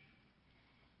courtship,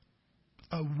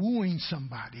 of wooing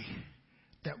somebody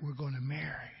that we're going to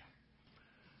marry.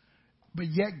 But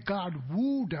yet God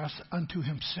wooed us unto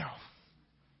Himself.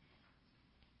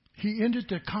 He entered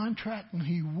the contract and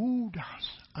He wooed us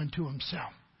unto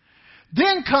Himself.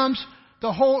 Then comes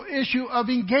the whole issue of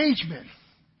engagement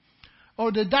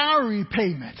or the dowry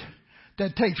payment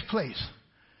that takes place.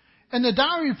 And the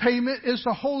dowry payment is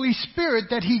the Holy Spirit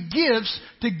that He gives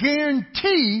to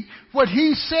guarantee what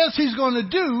He says He's going to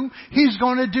do, He's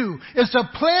going to do. It's a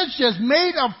pledge that's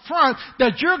made up front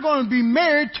that you're going to be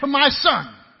married to my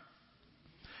son.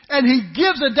 And He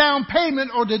gives a down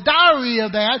payment or the dowry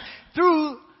of that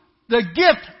through the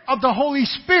gift of the Holy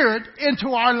Spirit into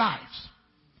our lives.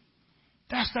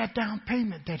 That's that down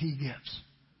payment that He gives.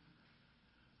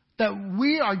 that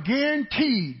we are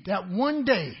guaranteed that one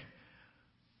day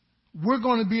we're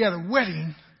going to be at a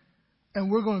wedding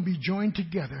and we're going to be joined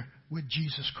together with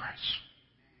Jesus Christ.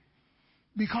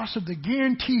 Because of the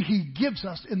guarantee He gives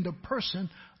us in the person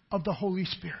of the Holy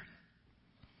Spirit.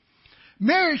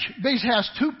 Marriage basically has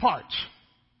two parts.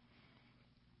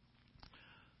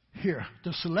 Here,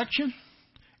 the selection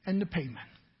and the payment.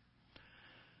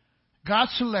 God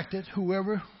selected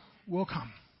whoever will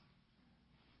come.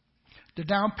 The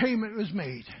down payment was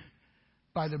made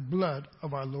by the blood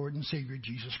of our Lord and Savior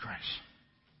Jesus Christ.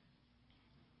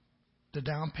 The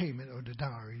down payment, or the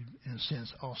dowry, in a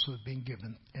sense, also being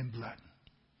given in blood.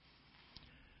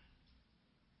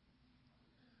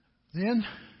 Then,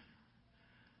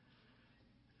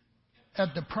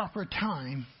 at the proper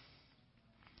time,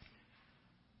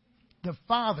 the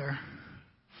father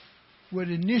would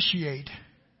initiate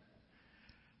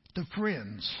the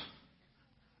friends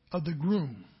of the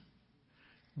groom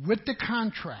with the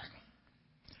contract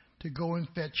to go and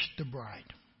fetch the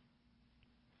bride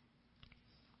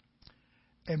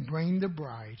and bring the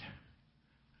bride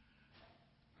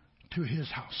to his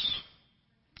house.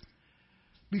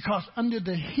 Because under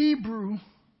the Hebrew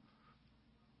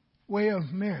way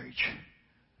of marriage,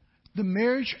 the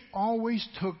marriage always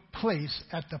took place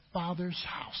at the father's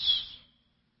house.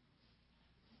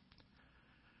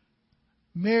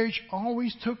 Marriage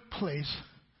always took place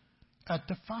at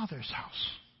the father's house.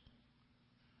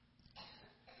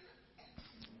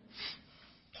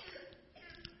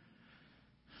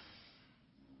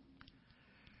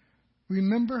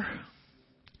 Remember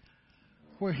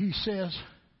where he says,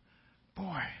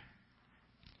 boy,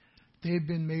 they've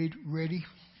been made ready.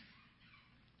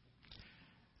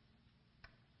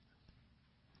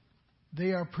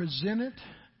 They are presented,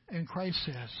 and Christ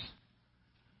says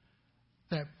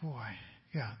that, boy,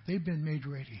 yeah, they've been made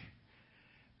ready.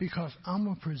 Because I'm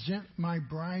going to present my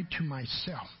bride to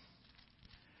myself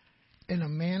in a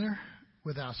manner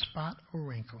without spot or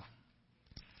wrinkle.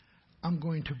 I'm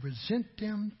going to present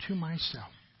them to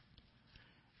myself.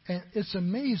 And it's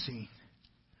amazing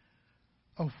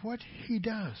of what he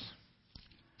does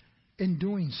in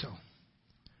doing so.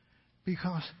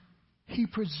 Because he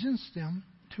presents them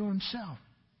to himself.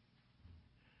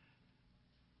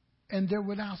 And they're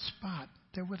without spot.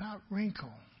 They're without wrinkle.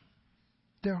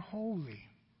 They're holy.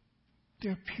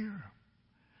 They're pure.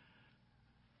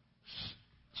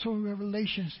 So in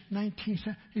Revelation 19,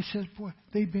 it says, boy,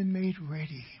 they've been made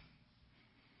ready.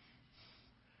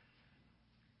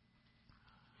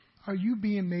 Are you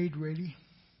being made ready?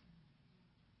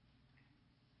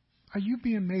 Are you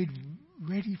being made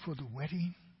ready for the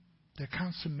wedding? The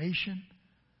consummation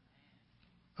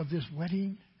of this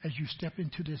wedding as you step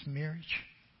into this marriage?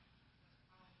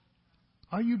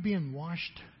 Are you being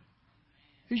washed?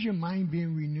 Is your mind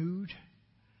being renewed?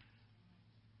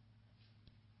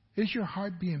 Is your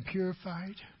heart being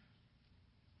purified?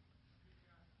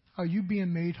 Are you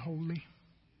being made holy?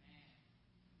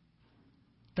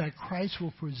 That Christ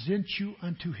will present you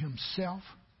unto himself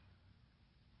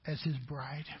as his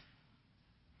bride.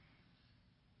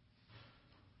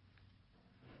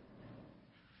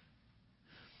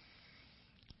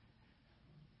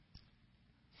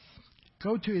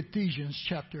 Go to Ephesians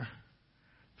chapter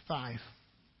 5.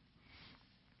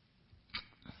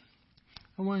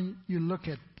 I want you to look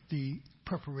at the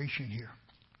preparation here.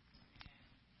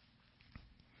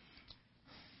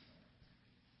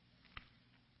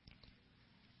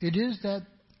 It is that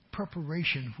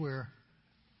preparation where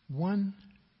one,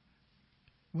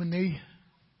 when they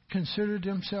consider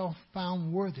themselves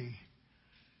found worthy,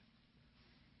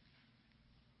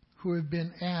 who have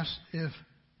been asked if,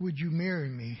 would you marry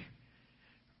me,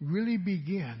 really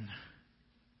begin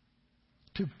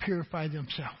to purify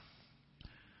themselves.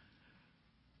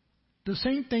 The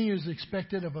same thing is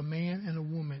expected of a man and a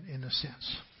woman in a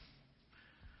sense.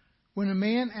 When a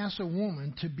man asks a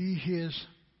woman to be his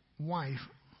wife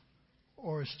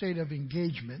or a state of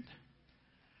engagement,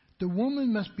 the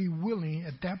woman must be willing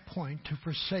at that point to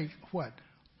forsake what?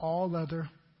 All other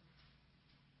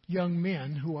young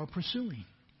men who are pursuing.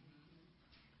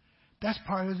 That's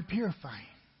part of the purifying.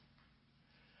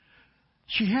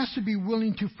 She has to be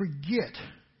willing to forget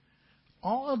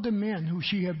all of the men who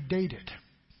she have dated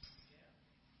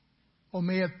or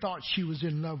may have thought she was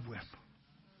in love with.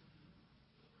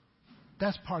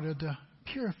 That's part of the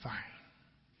purifying.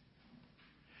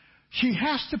 She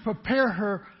has to prepare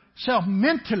herself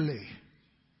mentally,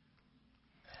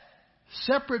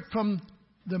 separate from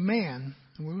the man,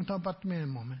 and we're going to talk about the man in a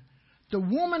moment. The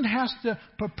woman has to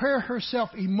prepare herself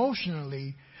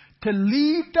emotionally to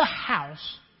leave the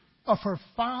house of her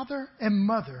father and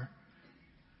mother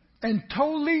and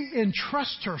totally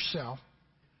entrust herself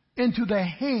into the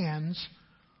hands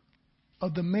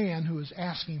of the man who is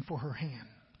asking for her hand.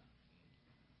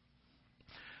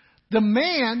 The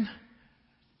man,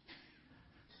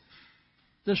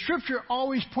 the scripture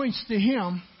always points to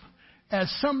him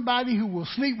as somebody who will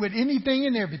sleep with anything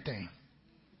and everything.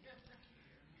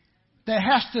 That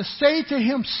has to say to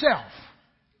himself,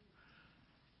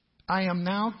 I am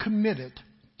now committed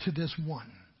to this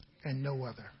one and no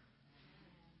other.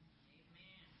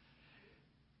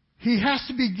 He has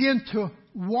to begin to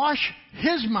wash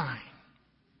his mind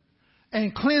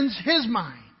and cleanse his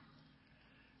mind.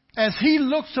 As he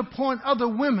looks upon other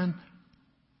women,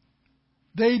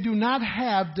 they do not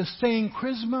have the same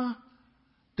charisma.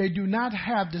 They do not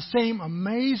have the same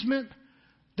amazement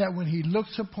that when he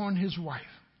looks upon his wife.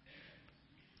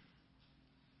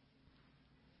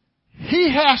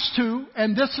 He has to,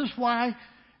 and this is why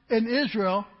in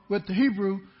Israel with the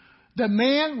Hebrew, the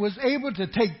man was able to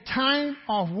take time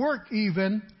off work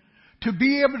even to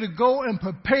be able to go and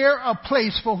prepare a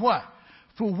place for what?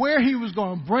 For where he was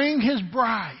going to bring his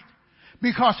bride.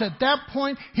 Because at that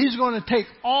point, he's going to take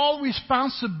all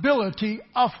responsibility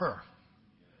of her.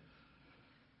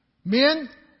 Men,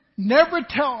 never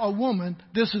tell a woman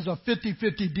this is a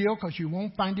 50-50 deal because you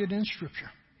won't find it in Scripture.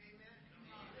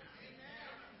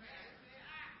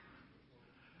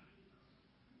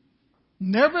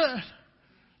 Never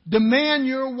demand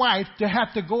your wife to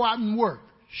have to go out and work.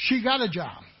 She got a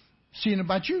job. Seeing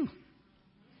about you.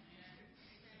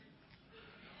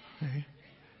 Okay.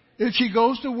 If she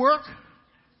goes to work,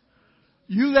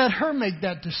 you let her make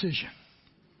that decision.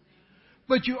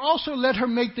 But you also let her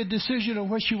make the decision of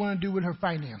what she wants to do with her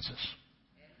finances.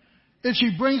 If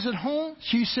she brings it home,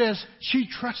 she says she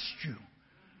trusts you.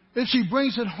 If she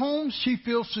brings it home, she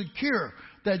feels secure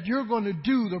that you're going to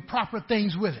do the proper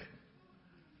things with it.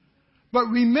 But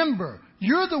remember,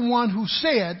 you're the one who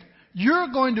said you're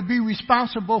going to be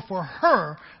responsible for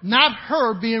her, not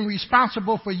her being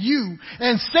responsible for you.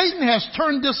 And Satan has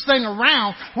turned this thing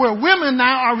around where women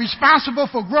now are responsible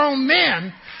for grown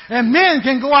men and men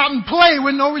can go out and play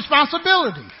with no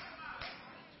responsibility.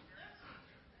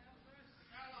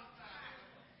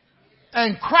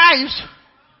 And Christ,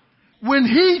 when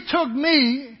he took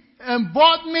me and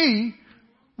bought me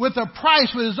with a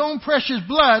price, with his own precious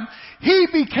blood, he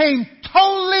became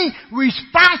totally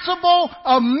responsible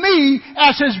of me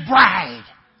as his bride.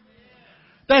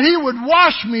 That he would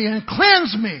wash me and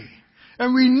cleanse me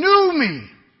and renew me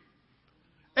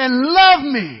and love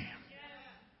me.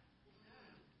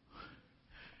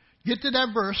 Get to that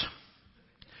verse.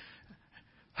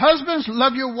 Husbands,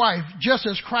 love your wife just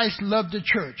as Christ loved the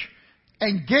church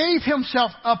and gave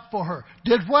himself up for her.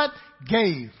 Did what?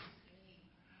 Gave.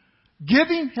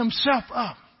 Giving himself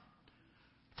up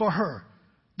for her.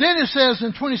 Then it says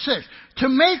in 26, to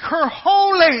make her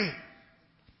holy.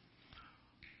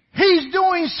 He's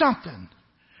doing something.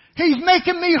 He's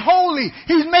making me holy.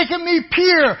 He's making me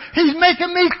pure. He's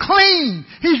making me clean.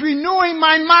 He's renewing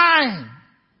my mind.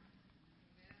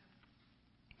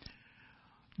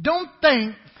 Don't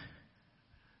think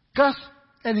Gus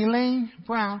and Elaine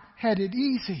Brown had it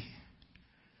easy.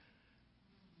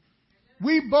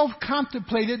 We both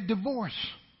contemplated divorce.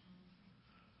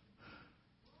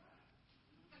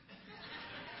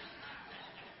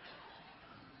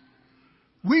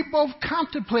 We both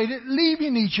contemplated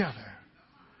leaving each other.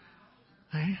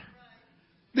 Okay?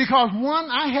 Because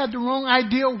one, I had the wrong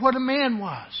idea of what a man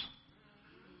was.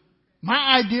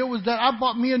 My idea was that I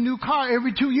bought me a new car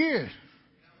every 2 years.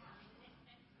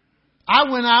 I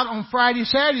went out on Friday,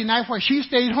 Saturday night while she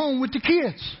stayed home with the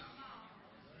kids.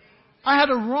 I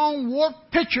had a wrong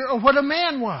warped picture of what a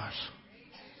man was.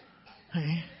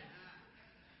 Okay?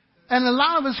 And a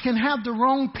lot of us can have the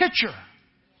wrong picture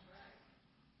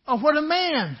of what a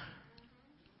man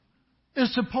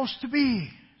is supposed to be.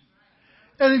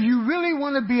 And if you really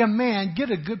want to be a man,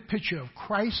 get a good picture of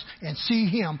Christ and see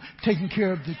him taking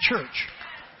care of the church.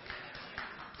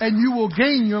 And you will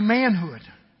gain your manhood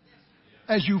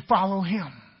as you follow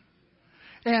him.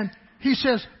 And he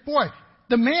says, boy,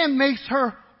 the man makes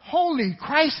her holy.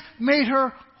 Christ made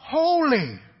her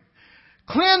holy,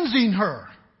 cleansing her.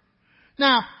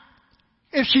 Now,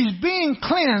 if she's being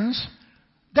cleansed,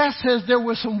 that says there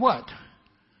was some what?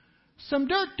 Some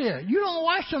dirt there. You don't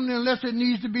wash something unless it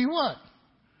needs to be what?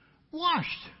 Washed.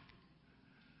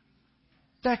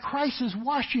 That Christ is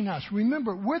washing us.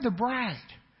 Remember, we're the bride.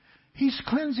 He's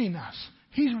cleansing us.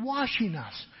 He's washing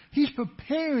us. He's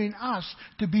preparing us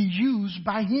to be used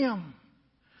by him.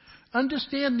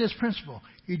 Understand this principle.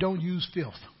 You don't use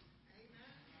filth.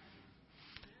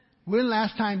 When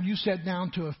last time you sat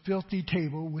down to a filthy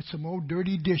table with some old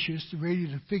dirty dishes ready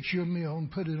to fix your meal and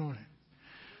put it on it?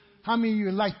 How many of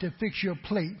you like to fix your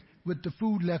plate with the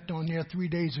food left on there 3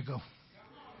 days ago.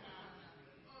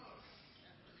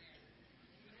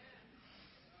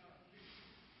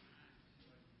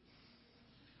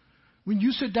 When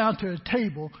you sit down to a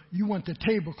table, you want the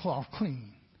tablecloth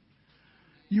clean.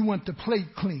 You want the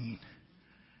plate clean.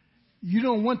 You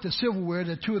don't want the silverware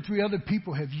that 2 or 3 other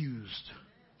people have used.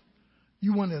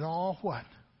 You want it all what?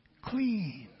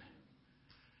 Clean.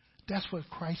 That's what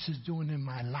Christ is doing in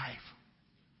my life.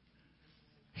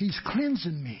 He's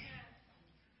cleansing me.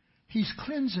 He's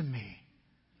cleansing me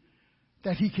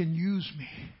that he can use me.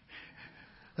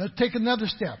 Let's take another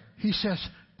step. He says,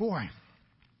 boy,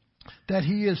 that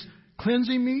he is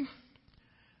cleansing me,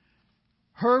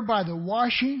 her by the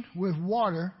washing with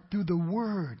water through the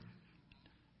word.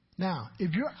 Now,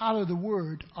 if you're out of the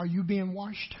word, are you being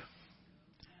washed?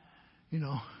 You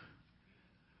know,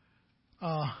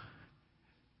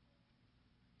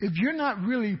 if you're not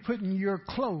really putting your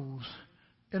clothes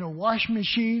in a wash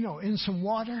machine or in some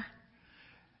water,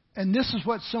 and this is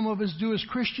what some of us do as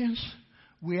Christians,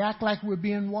 we act like we're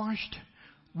being washed.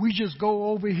 We just go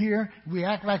over here, we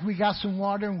act like we got some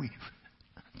water, and we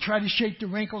try to shake the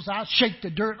wrinkles out, shake the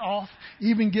dirt off,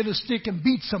 even get a stick and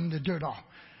beat some of the dirt off.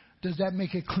 Does that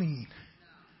make it clean?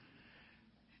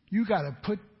 You got to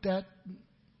put that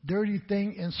dirty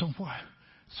thing in some what?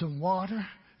 Some water.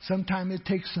 Sometimes it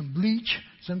takes some bleach.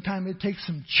 Sometimes it takes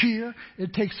some cheer.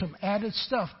 It takes some added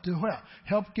stuff to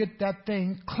help get that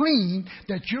thing clean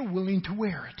that you're willing to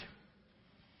wear it.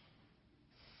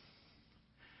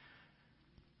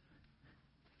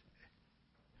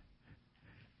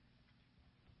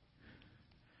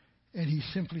 And he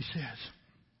simply says,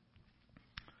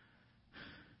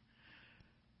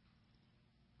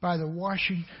 by the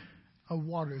washing of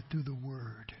water through the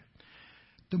Word.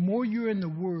 The more you're in the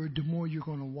Word, the more you're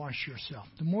going to wash yourself.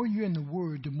 The more you're in the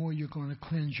Word, the more you're going to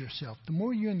cleanse yourself. The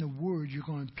more you're in the Word, you're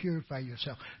going to purify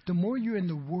yourself. The more you're in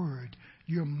the Word,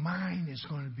 your mind is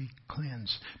going to be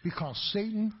cleansed. Because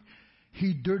Satan,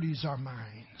 he dirties our minds.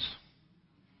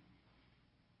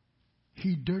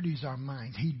 He dirties our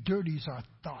minds. He dirties our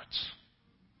thoughts.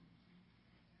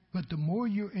 But the more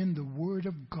you're in the Word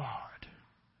of God,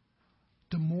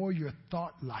 the more your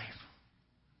thought life.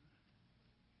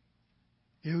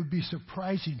 It would be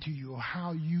surprising to you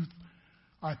how you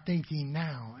are thinking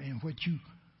now and what you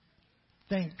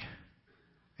think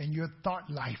and your thought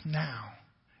life now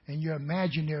and your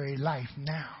imaginary life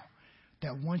now,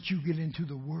 that once you get into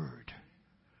the Word,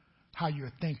 how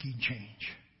your thinking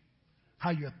change, how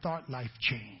your thought life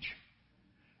change,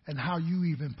 and how you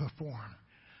even perform.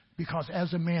 Because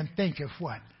as a man thinketh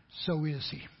what? So is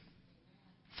he.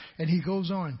 And he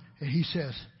goes on and he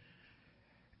says,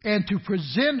 and to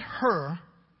present her,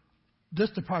 this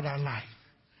is the part I like,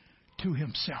 to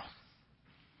himself.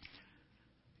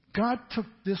 God took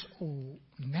this old,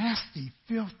 nasty,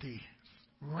 filthy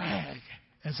rag,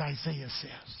 as Isaiah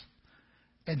says,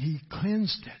 and he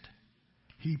cleansed it.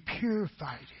 He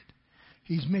purified it.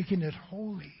 He's making it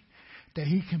holy, that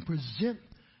he can present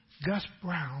Gus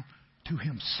Brown to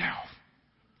himself.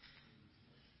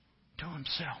 To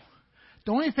himself.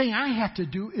 The only thing I have to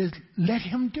do is let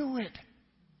him do it.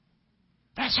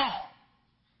 That's all.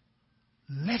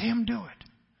 Let him do it.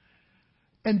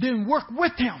 And then work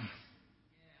with him.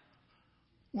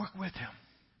 Work with him.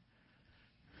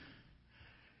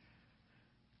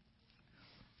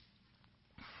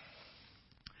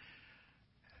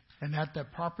 And at the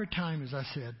proper time, as I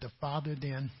said, the Father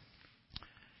then,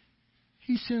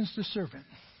 he sends the servant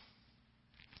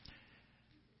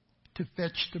to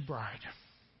fetch the bride.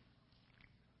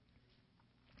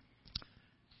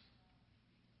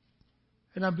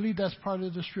 And I believe that's part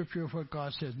of the scripture of what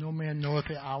God says. No man knoweth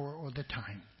the hour or the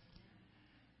time.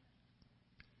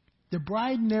 The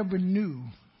bride never knew.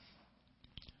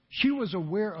 She was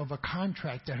aware of a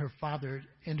contract that her father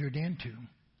entered into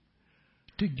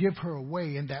to give her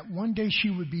away, and that one day she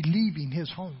would be leaving his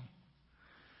home.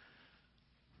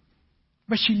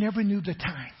 But she never knew the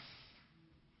time.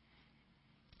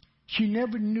 She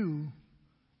never knew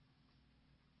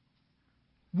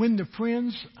when the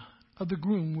friends of the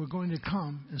groom were going to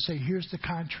come and say, here's the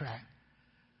contract.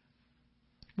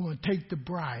 We're going to take the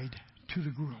bride to the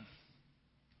groom.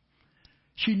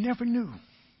 She never knew.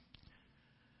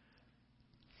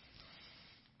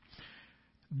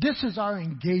 This is our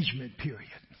engagement period.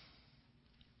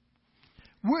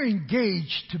 We're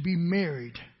engaged to be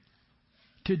married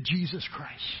to Jesus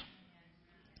Christ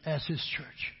as his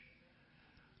church.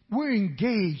 We're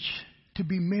engaged to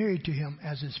be married to him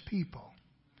as his people.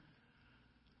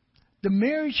 The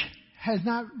marriage has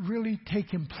not really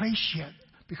taken place yet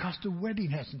because the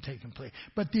wedding hasn't taken place.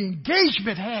 But the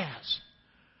engagement has.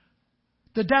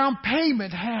 The down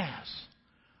payment has.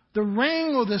 The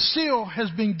ring or the seal has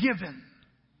been given.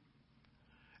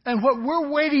 And what we're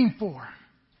waiting for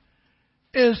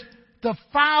is the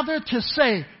Father to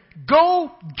say,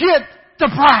 go get the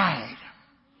bride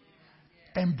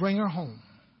and bring her home.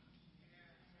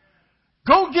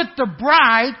 Go get the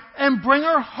bride and bring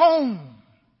her home.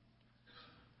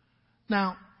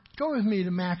 Now, go with me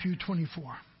to Matthew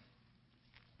 24.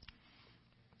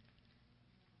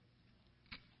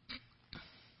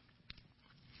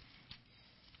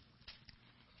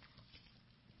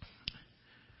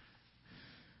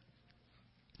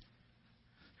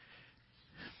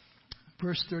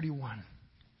 Verse 31.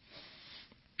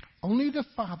 Only the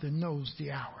Father knows the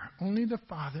hour. Only the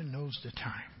Father knows the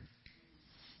time.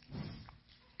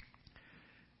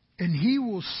 And He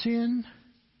will send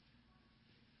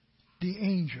the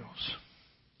angels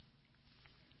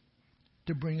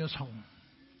to bring us home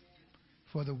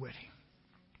for the wedding.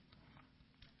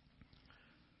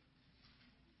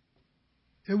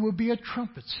 It will be a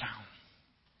trumpet sound.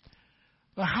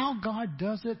 But how God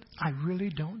does it, I really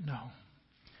don't know.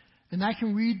 And I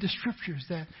can read the scriptures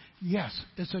that, yes,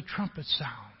 it's a trumpet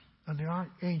sound of the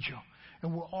archangel.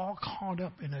 And we're all caught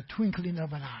up in a twinkling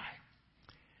of an eye.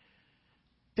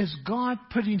 It's God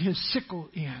putting His sickle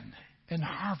in and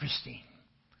harvesting.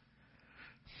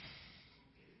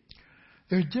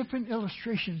 There are different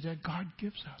illustrations that God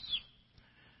gives us.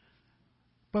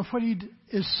 But what He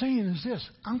is saying is this: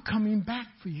 I'm coming back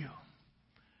for you.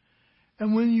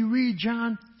 And when you read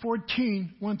John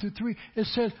 14, 1-3, it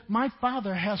says, my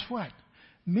Father has what?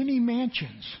 Many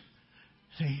mansions.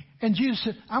 See? And Jesus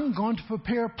said, I'm going to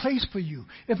prepare a place for you.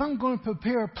 If I'm going to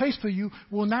prepare a place for you,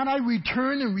 will not I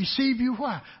return and receive you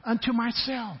what? Unto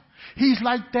myself. He's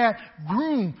like that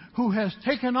groom who has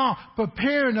taken off,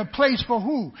 preparing a place for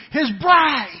who? His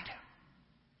bride.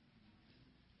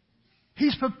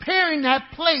 He's preparing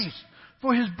that place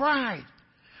for His bride.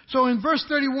 So in verse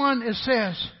 31 it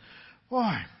says,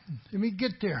 boy, let me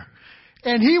get there.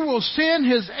 And He will send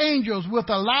His angels with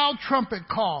a loud trumpet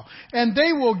call, and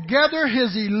they will gather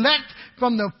His elect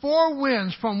from the four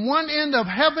winds, from one end of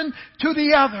heaven to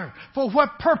the other. For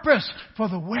what purpose? For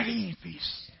the wedding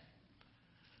feast.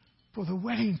 For the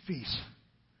wedding feast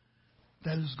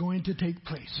that is going to take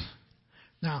place.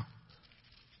 Now,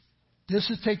 this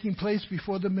is taking place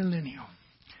before the millennium.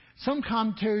 Some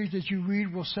commentaries that you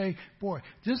read will say, boy,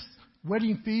 this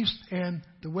wedding feast and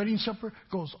the wedding supper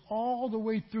goes all the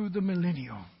way through the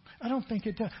millennium. I don't think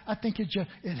it does. I think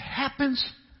it happens,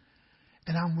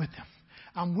 and I'm with Him.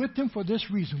 I'm with Him for this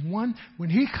reason. One, when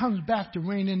He comes back to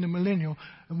reign in the millennium,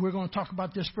 and we're going to talk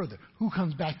about this further, who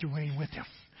comes back to reign with Him?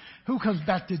 Who comes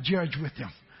back to judge with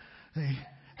Him? See?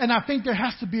 And I think there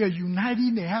has to be a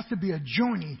uniting, there has to be a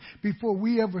joining before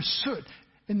we ever sit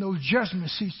in those judgment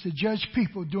seats to judge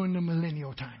people during the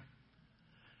millennial time.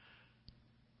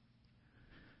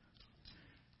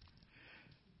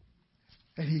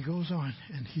 And he goes on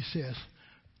and he says,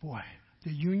 boy,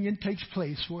 the union takes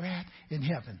place where at? In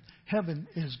heaven. Heaven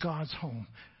is God's home.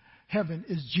 Heaven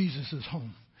is Jesus'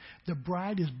 home. The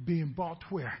bride is being brought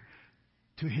where?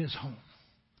 To His home.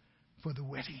 For the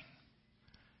wedding.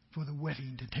 For the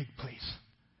wedding to take place.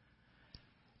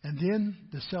 And then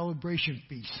the celebration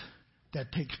feast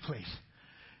that takes place.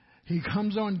 He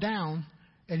comes on down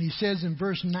and he says in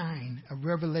verse 9 of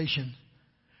Revelation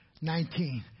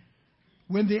 19,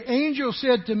 when the angel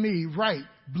said to me, write,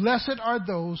 blessed are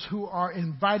those who are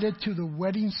invited to the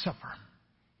wedding supper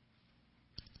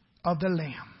of the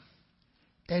Lamb.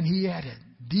 And he added,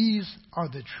 these are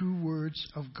the true words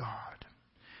of God.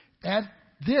 At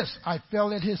this I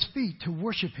fell at His feet to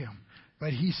worship Him.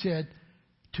 But He said,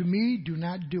 to me, do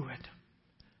not do it.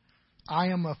 I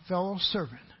am a fellow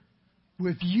servant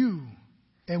with you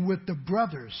and with the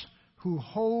brothers who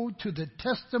hold to the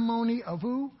testimony of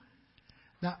who?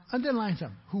 Now, underline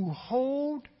something. Who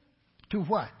hold to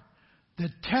what? The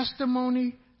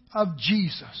testimony of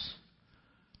Jesus.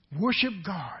 Worship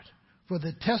God. For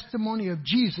the testimony of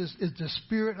Jesus is the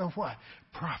spirit of what?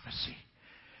 Prophecy.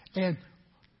 And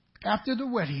after the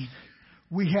wedding,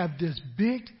 we have this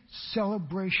big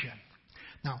celebration.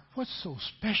 Now, what's so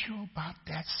special about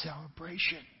that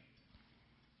celebration?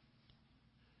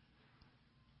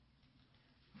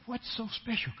 What's so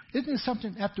special? Isn't it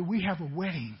something after we have a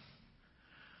wedding,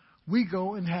 we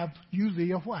go and have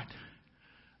usually a what?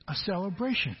 A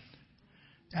celebration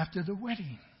after the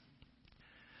wedding.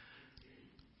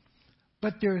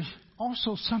 But there's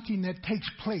also something that takes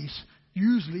place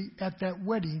usually at that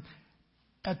wedding,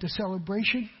 at the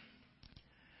celebration.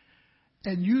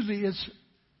 And usually it's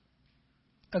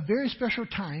a very special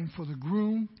time for the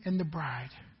groom and the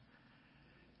bride.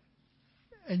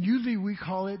 And usually we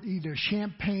call it either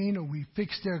champagne or we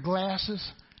fix their glasses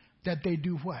that they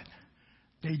do what?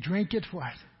 They drink it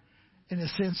what? In a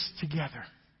sense, together.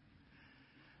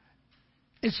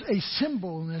 It's a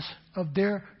symbolness of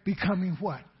their becoming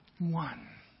what? One.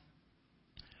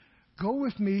 Go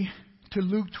with me to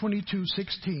Luke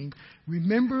 22:16,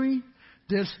 remembering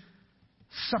this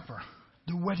supper,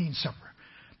 the wedding supper,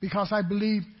 because I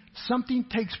believe something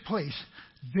takes place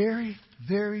very,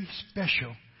 very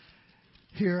special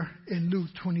here in Luke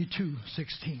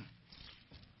 22:16.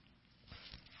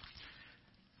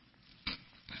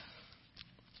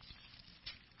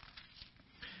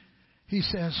 He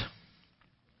says,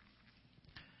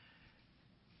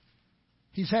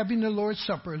 he's having the Lord's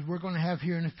Supper, as we're going to have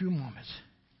here in a few moments.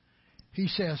 He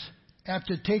says,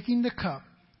 after taking the cup,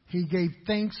 he gave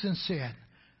thanks and said,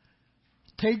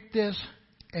 take this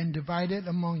and divide it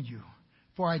among you.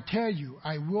 For I tell you,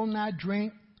 I will not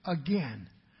drink again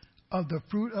of the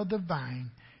fruit of the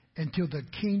vine until the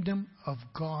kingdom of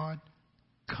God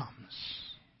comes.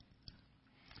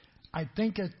 I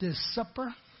think at this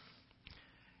supper,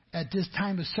 at this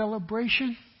time of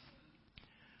celebration,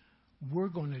 we're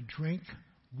going to drink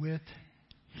with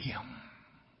him.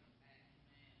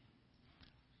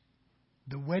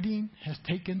 The wedding has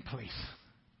taken place.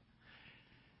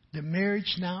 The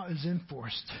marriage now is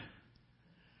enforced.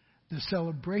 The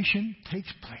celebration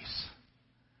takes place.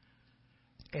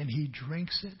 And he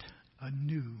drinks it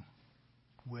anew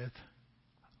with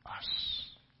us.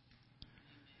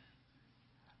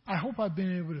 I hope I've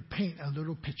been able to paint a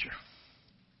little picture.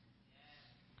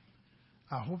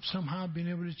 I hope somehow I've been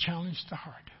able to challenge the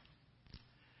heart.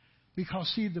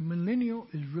 Because, see, the millennial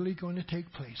is really going to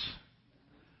take place.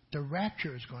 The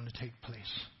rapture is going to take place.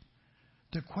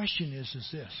 The question is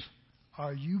this: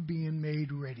 are you being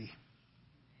made ready?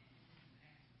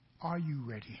 Are you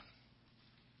ready?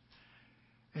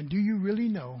 And do you really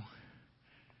know,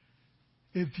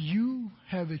 if you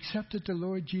have accepted the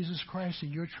Lord Jesus Christ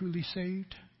and you're truly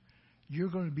saved, you're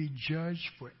going to be judged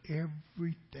for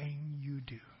everything you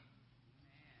do.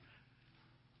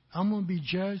 I'm going to be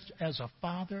judged as a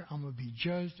father. I'm going to be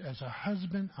judged as a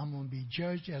husband. I'm going to be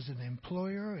judged as an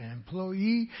employer, an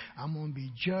employee. I'm going to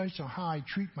be judged on how I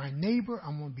treat my neighbor.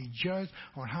 I'm going to be judged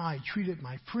on how I treated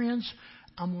my friends.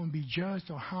 I'm going to be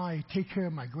judged on how I take care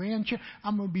of my grandchildren.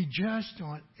 I'm going to be judged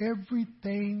on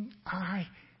everything I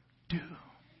do.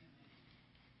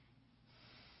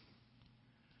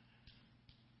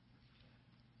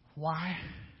 Why?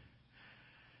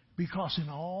 Because in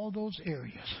all those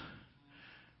areas,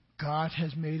 God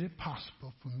has made it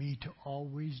possible for me to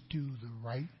always do the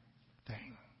right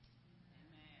thing.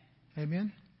 Amen?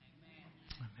 Amen?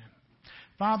 Amen.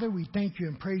 Father, we thank you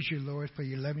and praise you, Lord, for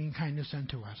your loving kindness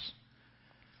unto us.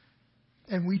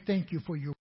 And we thank you for your